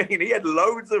know what I mean? He had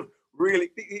loads of really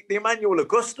the Emmanuel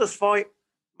Augustus fight.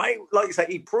 Mate, like you say,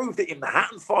 he proved it in the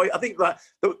Hatton fight. I think that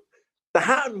the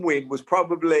Hatton win was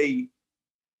probably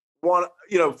one,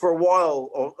 for a while,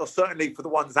 or certainly for the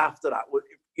ones after that.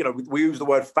 We use the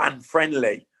word fan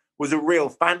friendly, was a real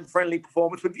fan-friendly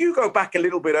performance. But if you go back a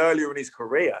little bit earlier in his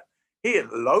career, he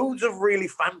had loads of really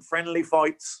fan-friendly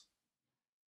fights.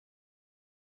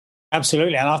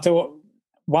 Absolutely. And I thought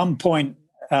one point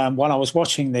while I was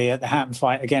watching the Hatton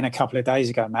fight again a couple of days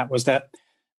ago, Matt, was that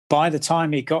by the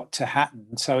time he got to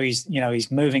Hatton, so he's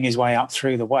moving his way up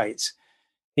through the weights,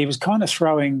 he was kind of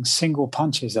throwing single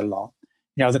punches a lot.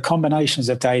 The combinations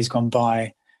of days gone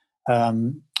by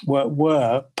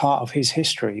were part of his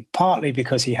history, partly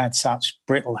because he had such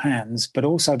brittle hands, but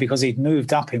also because he'd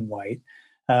moved up in weight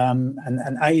and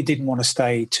didn't want to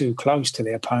stay too close to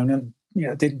the opponent.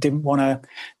 Didn't want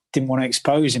to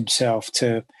expose himself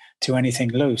to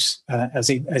anything loose as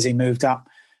he moved up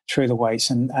through the weights.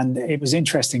 And it was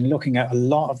interesting looking at a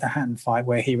lot of the Hatton fight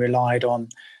where he relied on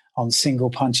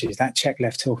single punches. That check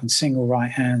left hook and single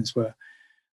right hands were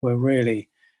really,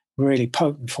 really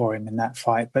potent for him in that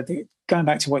fight. But going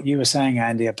back to what you were saying,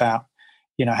 Andy, about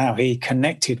how he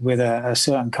connected with a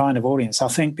certain kind of audience, I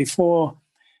think before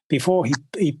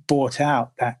he bought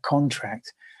out that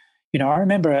contract, I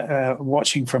remember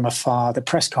watching from afar the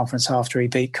press conference after he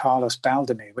beat Carlos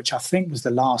Baldemir, which I think was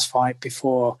the last fight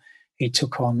before he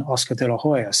took on Oscar De La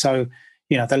Hoya. So,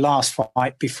 the last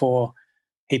fight before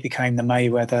he became the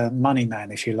Mayweather money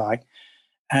man, if you like.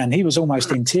 And he was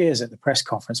almost in tears at the press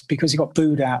conference because he got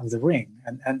booed out of the ring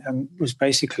and was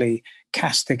basically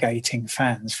castigating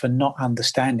fans for not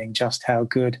understanding just how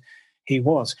good he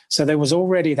was. So there was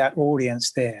already that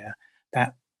audience there,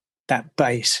 that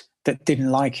base that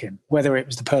didn't like him, whether it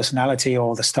was the personality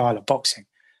or the style of boxing.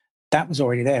 That was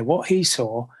already there. What he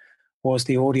saw was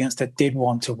the audience that did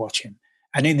want to watch him.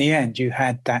 And in the end, you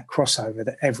had that crossover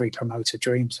that every promoter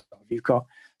dreams of. You've got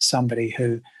somebody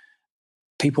who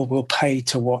people will pay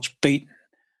to watch beaten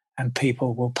and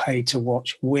people will pay to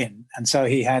watch win. And so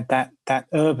he had that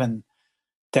urban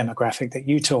demographic that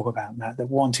you talk about, Matt, that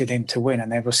wanted him to win.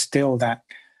 And there was still that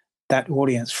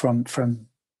audience from,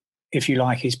 if you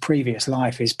like, his previous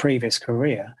life, his previous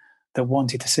career, that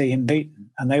wanted to see him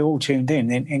beaten. And they all tuned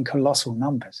in colossal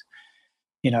numbers,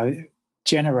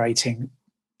 generating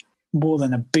more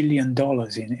than $1 billion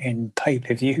in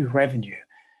pay-per-view revenue,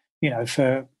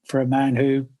 for a man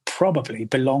who probably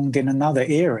belonged in another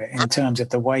era in terms of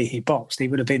the way he boxed. He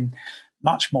would have been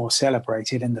much more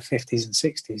celebrated in the 50s and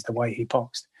 60s, the way he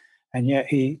boxed. And yet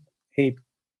he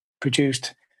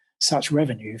produced such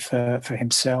revenue for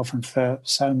himself and for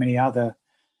so many other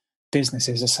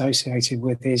businesses associated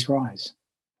with his rise.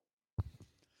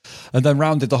 And then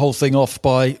rounded the whole thing off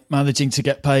by managing to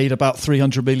get paid about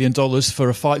 $300 million for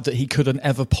a fight that he couldn't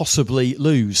ever possibly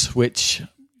lose, which,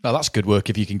 well, that's good work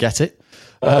if you can get it.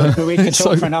 We could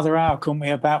talk for another hour, couldn't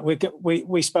we, about,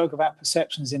 we spoke about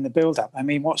perceptions in the build-up. I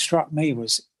mean, what struck me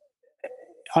was,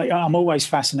 I'm always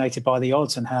fascinated by the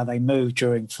odds and how they move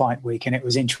during fight week. And it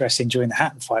was interesting during the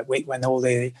Hatton fight week when all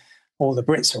the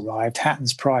Brits arrived,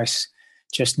 Hatton's price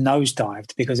just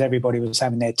nosedived because everybody was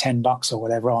having their $10 or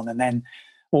whatever on. And then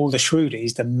all the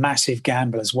shrewdies, the massive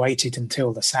gamblers, waited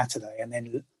until the Saturday and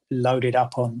then loaded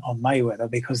up on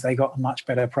Mayweather because they got a much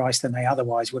better price than they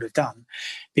otherwise would have done,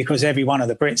 because every one of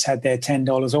the Brits had their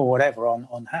 $10 or whatever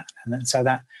on Hatton. And then, so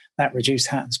that reduced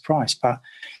Hatton's price. But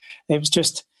it was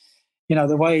just,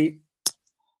 the way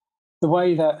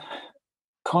that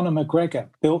Conor McGregor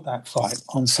built that fight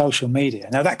on social media.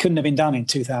 Now, that couldn't have been done in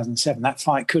 2007. That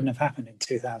fight couldn't have happened in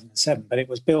 2007, but it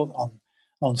was built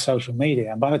on social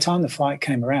media. And by the time the fight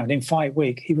came around, in fight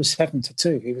week, he was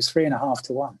 7-2. He was 3.5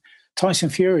 to 1. Tyson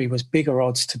Fury was bigger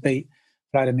odds to beat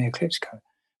Vladimir Klitschko.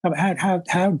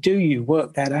 How do you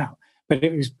work that out? But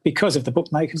it was because of the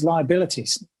bookmakers'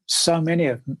 liabilities. So many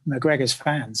of McGregor's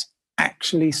fans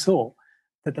actually thought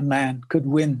that the man could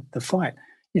win the fight.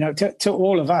 To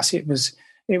all of us, it was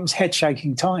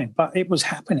head-shaking time, but it was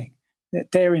happening.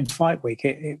 There in fight week,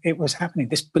 it was happening.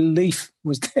 This belief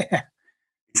was there.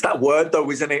 It's that word,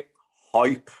 though, isn't it?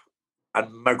 Hype. And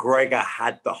McGregor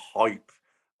had the hype.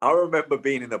 I remember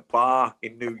being in a bar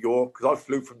in New York, because I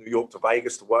flew from New York to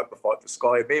Vegas to work the fight for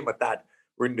Sky. Me and my dad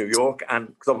were in New York, and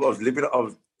because I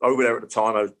was over there at the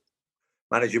time, I was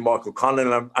managing Michael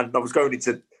Conlon, and I was going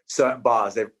into certain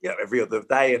bars every other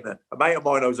day. And a mate of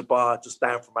mine owns a bar just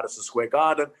down from Madison Square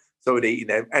Garden, so I'd eating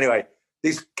them. Anyway,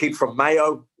 this kid from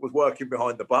Mayo was working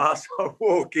behind the bar, so I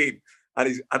walk in, and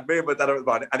me and my dad are at the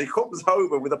bar, and he comes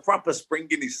over with a proper spring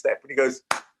in his step, and he goes,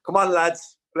 "Come on,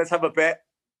 lads, let's have a bet."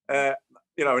 And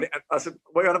I said,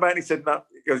 "What are you on about?" And he said, "No,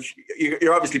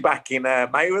 you're obviously back in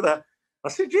Mayweather." I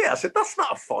said, "Yeah." I said, "That's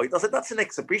not a fight." I said, "That's an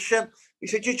exhibition." He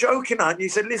said, "You're joking, aren't you?" He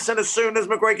said, "Listen, as soon as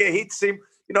McGregor hits him,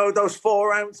 those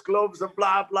 4-ounce gloves and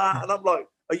blah, blah." And I'm like,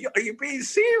 are you being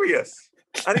serious?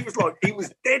 And he was like, he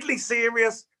was deadly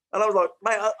serious. And I was like,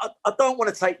 mate, I don't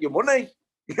want to take your money.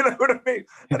 You know what I mean?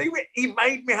 And he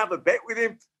made me have a bet with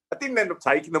him. I didn't end up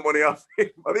taking the money off him.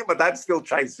 I think my dad's still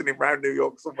chasing him around New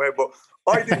York somewhere, but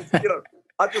I didn't,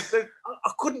 I just said,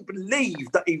 I couldn't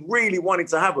believe that he really wanted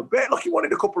to have a bet. Like he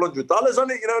wanted a couple $100 on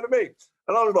it, you know what I mean?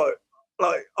 And I was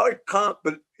like, I can't,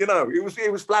 but,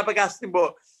 it was flabbergasting,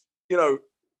 but, you know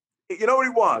what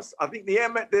it was? I think the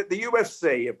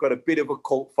UFC have got a bit of a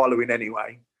cult following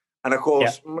anyway. And of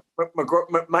course,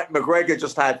 McGregor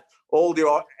just had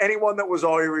anyone that was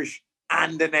Irish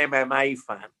and an MMA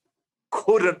fan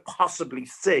couldn't possibly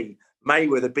see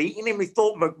Mayweather beating him. He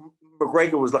thought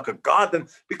McGregor was like a god, and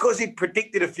because he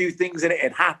predicted a few things and it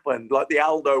had happened, like the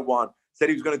Aldo one, said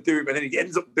he was going to do him, and then he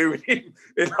ends up doing him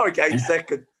in like 8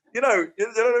 seconds. You know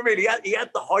what I mean? He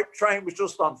had the hype train was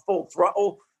just on full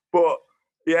throttle, but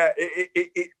yeah,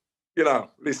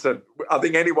 listen, I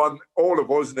think all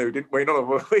of us knew, didn't we? None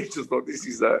of us, we just thought this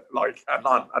is a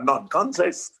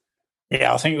non-contest.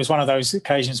 Yeah, I think it was one of those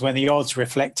occasions when the odds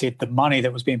reflected the money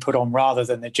that was being put on rather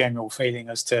than the general feeling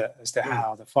as to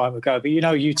how the fight would go. But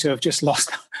you two have just lost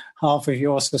half of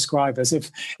your subscribers. If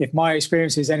my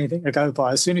experience is anything to go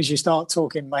by, as soon as you start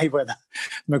talking Mayweather,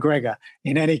 McGregor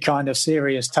in any kind of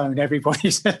serious tone,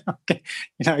 everybody said, okay,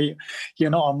 you're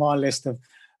not on my list of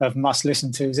must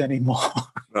listen tos anymore.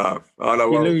 No, I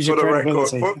know. You lose your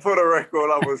credibility. For the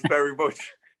record, I was very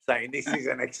much saying this is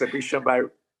an exhibition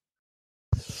bout.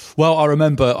 Well, I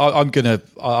remember I'm gonna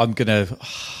out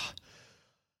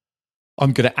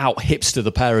hipster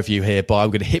the pair of you here, but I'm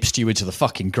gonna hipster you into the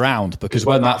fucking ground, because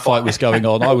when that fight was going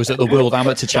on, I was at the World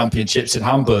Amateur Championships in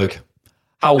Hamburg.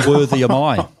 How worthy am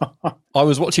I? I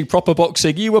was watching proper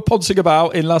boxing. You were poncing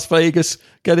about in Las Vegas,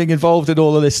 getting involved in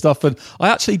all of this stuff, and I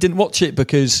actually didn't watch it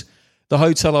because the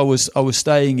hotel I was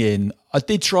staying in, I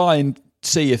did try and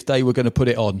see if they were going to put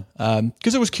it on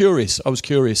because I was curious. I was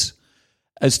curious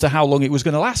as to how long it was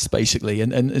going to last, basically,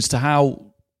 and as to how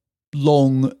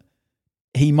long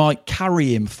he might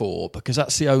carry him for, because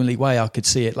that's the only way I could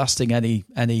see it lasting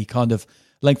any kind of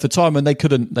length of time. And they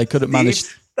couldn't manage.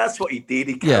 That's what he did.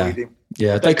 He carried him.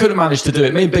 Yeah, they couldn't manage to do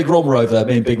it. Me and Big Ron were over there.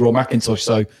 Me and Big Ron McIntosh.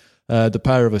 So the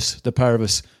pair of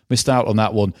us missed out on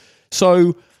that one.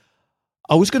 So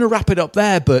I was going to wrap it up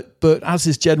there, but as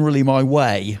is generally my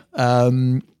way,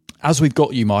 as we've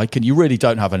got you, Mike, and you really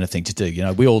don't have anything to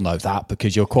do. We all know that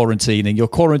because you're quarantining. You're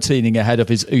quarantining ahead of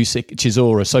his Usyk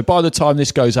Chisora. So by the time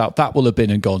this goes out, that will have been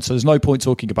and gone. So there's no point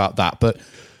talking about that. But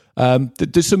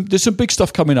there's some big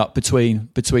stuff coming up between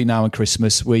now and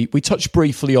Christmas. We touched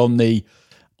briefly on the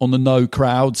no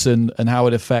crowds and how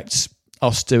it affects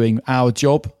us doing our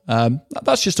job.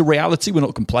 That's just a reality. We're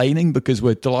not complaining because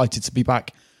we're delighted to be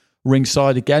back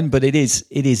ringside again. But it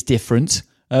is different.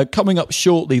 Coming up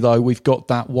shortly, though, we've got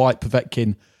that Whyte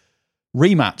Povetkin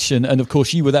rematch, and of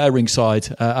course you were there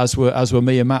ringside, as were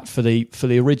me and Matt for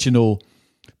the original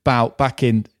bout back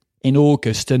in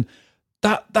August, and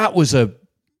that was a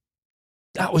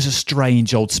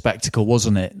strange old spectacle,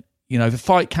 wasn't it? The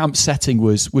fight camp setting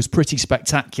was pretty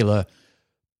spectacular,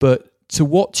 but to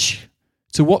watch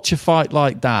a fight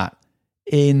like that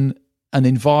in an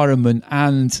environment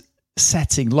and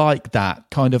setting like that,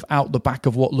 kind of out the back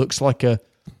of what looks like a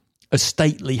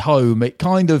stately home, it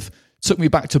kind of took me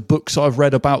back to books I've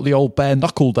read about the old bare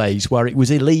knuckle days where it was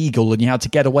illegal and you had to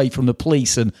get away from the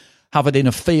police and have it in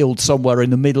a field somewhere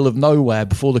in the middle of nowhere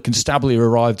before the constabulary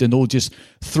arrived and all just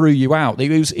threw you out.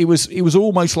 It was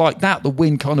almost like that, the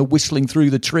wind kind of whistling through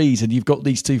the trees, and you've got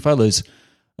these two fellas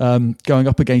going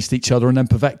up against each other, and then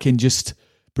Povetkin just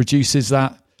produces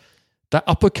that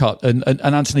uppercut, and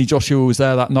Anthony Joshua was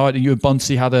there that night, and you and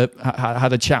Bunsey had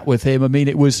a chat with him. I mean,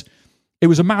 it was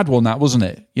a mad one, that, wasn't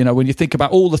it? When you think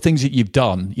about all the things that you've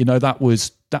done,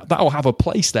 that'll have a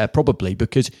place there probably,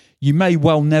 because you may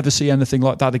well never see anything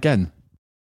like that again.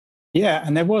 Yeah,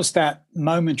 and there was that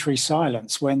momentary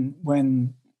silence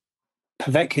when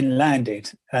Povetkin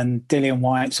landed and Dillian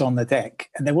Whyte's on the deck,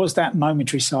 and there was that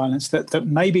momentary silence that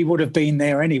maybe would have been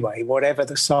there anyway, whatever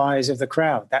the size of the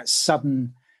crowd. That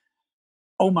sudden,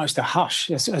 almost a hush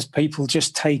as people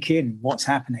just take in what's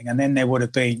happening, and then there would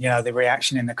have been the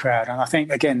reaction in the crowd. And I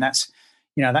think again that's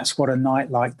what a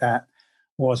night like that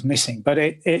was missing. But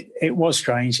it was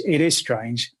strange. It is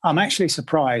strange. I'm actually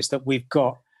surprised that we've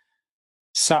got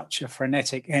such a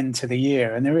frenetic end to the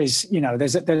year, and there is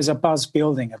there's a buzz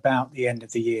building about the end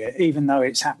of the year, even though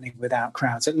it's happening without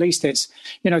crowds. At least it's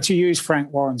to use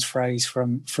Frank Warren's phrase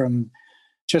from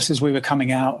just as we were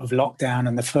coming out of lockdown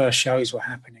and the first shows were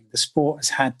happening, the sport has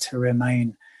had to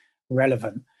remain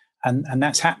relevant. And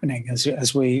that's happening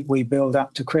as we build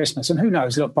up to Christmas. And who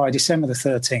knows, look, by December the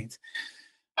 13th,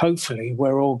 hopefully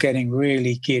we're all getting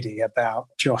really giddy about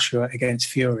Joshua against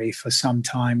Fury for some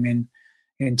time in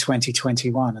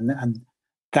 2021, and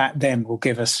that then will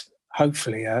give us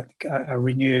hopefully a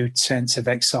renewed sense of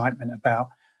excitement about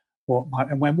what might,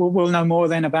 and when we'll know more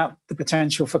then about the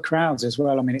potential for crowds as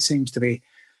well. I mean, it seems to be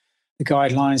the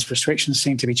guidelines, restrictions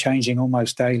seem to be changing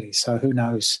almost daily, so who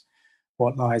knows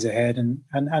what lies ahead.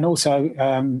 And also,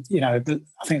 I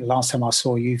think the last time I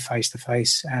saw you face to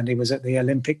face, Andy, was at the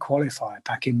Olympic qualifier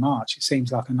back in March. It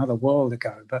seems like another world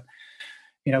ago, but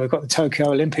we've got the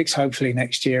Tokyo Olympics hopefully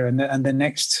next year, and the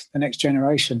next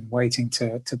generation waiting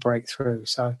to break through.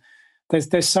 So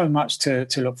there's so much to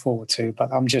look forward to,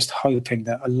 but I'm just hoping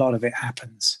that a lot of it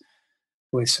happens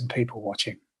with some people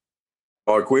watching.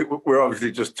 Like we're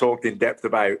obviously just talked in depth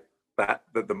about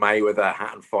the Mayweather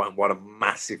Hatton fight and what a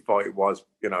massive fight it was.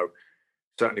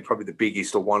 Certainly probably the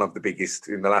biggest or one of the biggest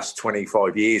in the last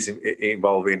 25 years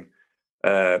involving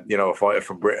a fighter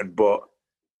from Britain. But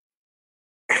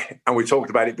and we talked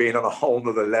about it being on a whole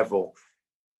nother level.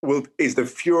 Is the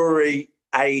Fury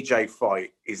AJ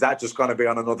fight, is that just going to be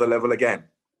on another level again?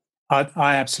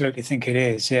 I absolutely think it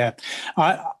is. Yeah,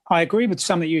 I agree with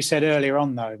something you said earlier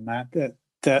on, though, Matt,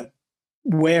 that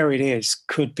where it is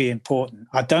could be important.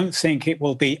 I don't think it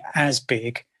will be as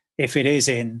big if it is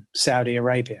in Saudi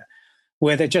Arabia,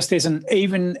 where there just isn't,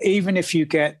 even if you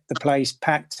get the place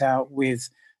packed out with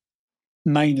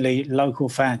mainly local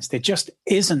fans, there just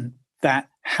isn't that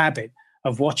habit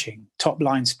of watching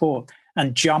top-line sport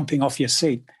and jumping off your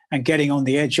seat and getting on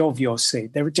the edge of your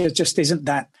seat. There just isn't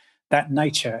that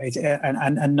nature,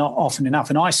 and not often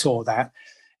enough. And I saw that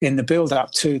in the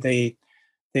build-up to the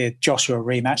Joshua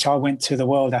rematch. I went to the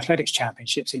World Athletics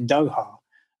Championships in Doha,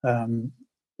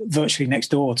 virtually next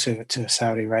door to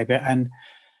Saudi Arabia, and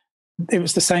it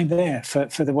was the same there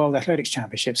for the World Athletics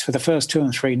Championships. For the first 2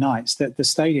 and 3 nights, that the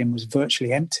stadium was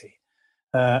virtually empty.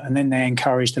 And then they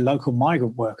encouraged the local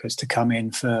migrant workers to come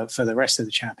in for the rest of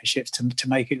the championships to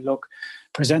make it look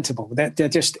presentable. There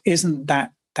just isn't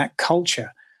that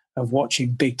culture of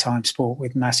watching big-time sport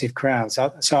with massive crowds.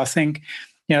 So I think,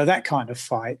 that kind of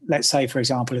fight, let's say, for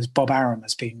example, as Bob Arum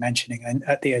has been mentioning,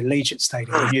 at the Allegiant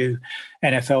Stadium, the new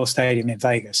NFL stadium in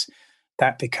Vegas,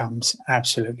 that becomes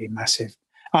absolutely massive.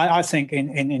 I think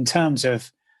in terms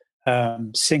of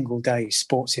single-day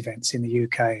sports events in the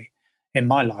UK, in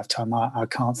my lifetime, I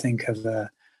can't think of a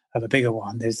bigger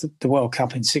one. There's the World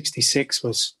Cup in '66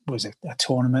 was a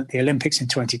tournament. The Olympics in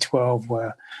 2012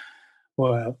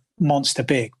 were monster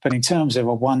big. But in terms of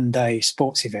a one-day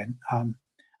sports event,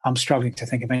 I'm struggling to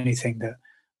think of anything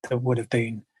that would have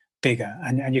been bigger.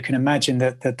 And you can imagine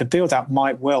that the build-up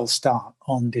might well start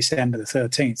on December the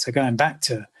 13th. So going back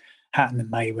to Hatton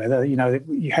and Mayweather,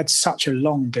 you had such a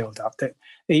long build-up that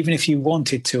even if you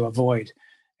wanted to avoid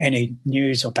any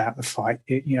news about the fight,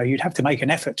 you'd have to make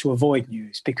an effort to avoid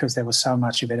news because there was so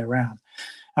much of it around.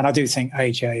 And I do think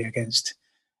AJ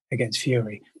against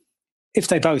Fury, if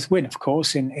they both win, of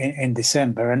course, in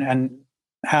December, and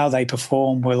how they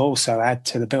perform will also add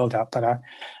to the build-up. But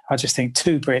I just think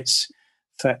 2 Brits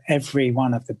for every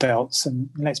one of the belts. And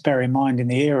let's bear in mind, in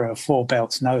the era of 4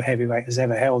 belts, no heavyweight has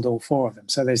ever held all 4 of them.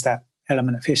 So there's that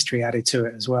element of history added to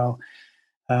it as well.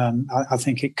 I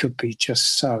think it could be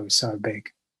just so big.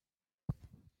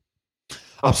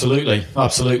 Absolutely.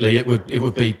 It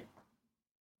would be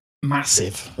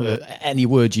massive. Any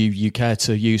word you care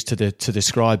to use to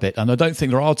describe it, and I don't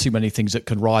think there are too many things that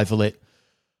can rival it.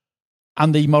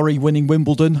 Andy Murray winning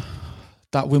Wimbledon,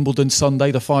 that Wimbledon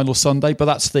Sunday, the final Sunday, but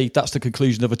that's the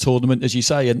conclusion of a tournament, as you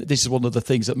say, and this is one of the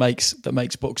things that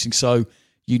makes boxing so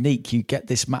unique. You get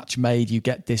this match made, you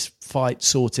get this fight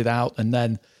sorted out, and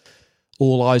then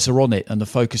all eyes are on it, and the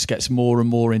focus gets more and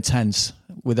more intense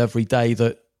with every day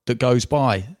that goes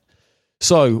by.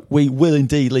 So we will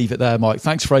indeed leave it there, Mike.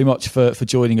 Thanks very much for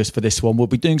joining us for this one. We'll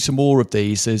be doing some more of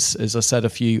these, as I said a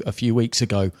few weeks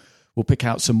ago. We'll pick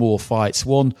out some more fights.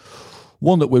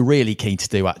 One that we're really keen to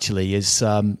do actually is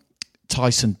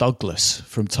Tyson Douglas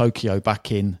from Tokyo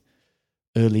back in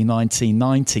early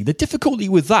 1990. The difficulty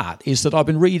with that is that I've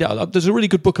been reading. There's a really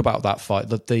good book about that fight,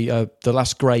 the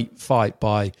Last Great Fight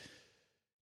by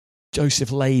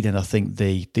Joseph Layden, I think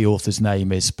the author's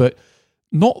name is, but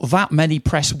not that many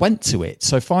press went to it.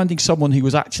 So finding someone who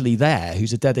was actually there,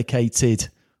 who's a dedicated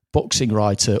boxing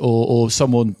writer or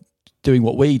someone doing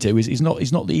what we do is not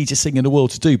the easiest thing in the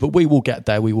world to do, but we will get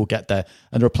there.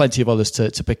 And there are plenty of others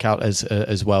to pick out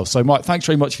as well. So Mike, thanks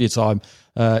very much for your time.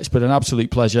 It's been an absolute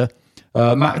pleasure.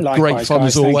 Matt, likewise, great fun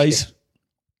guys, as always.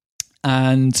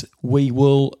 And we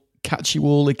will catch you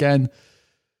all again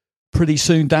pretty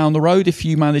soon down the road. If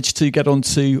you manage to get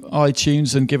onto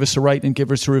iTunes and give us a rate and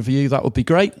give us a review, that would be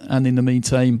great. And in the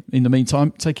meantime,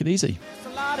 take it easy.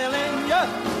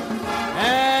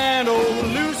 And old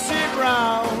Lucy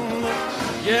Brown,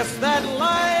 yes, that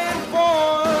line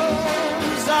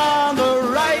forms on the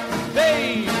right,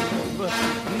 babe.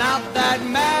 Not that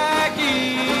Maggie's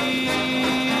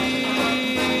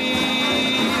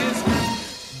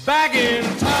back in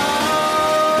town.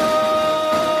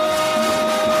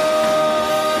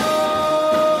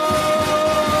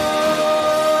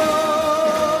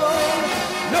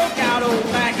 Look out, old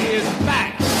Maggie is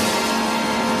back.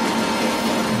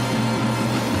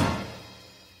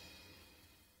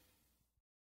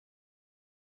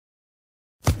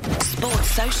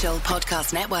 Sports Social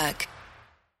Podcast Network.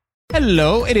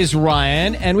 Hello, it is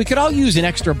Ryan, and we could all use an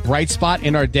extra bright spot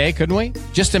in our day, couldn't we?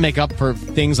 Just to make up for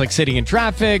things like sitting in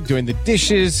traffic, doing the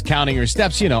dishes, counting your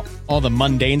steps, you know, all the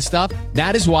mundane stuff.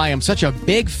 That is why I'm such a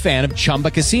big fan of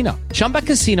Chumba Casino. Chumba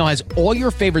Casino has all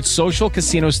your favorite social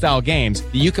casino-style games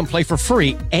that you can play for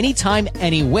free anytime,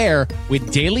 anywhere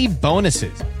with daily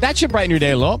bonuses. That should brighten your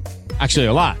day a little. Actually,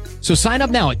 a lot. So sign up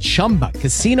now at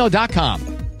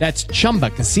ChumbaCasino.com. That's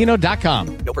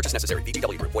ChumbaCasino.com. No purchase necessary.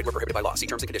 VGW Group. Void where prohibited by law. See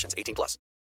terms and conditions. 18+.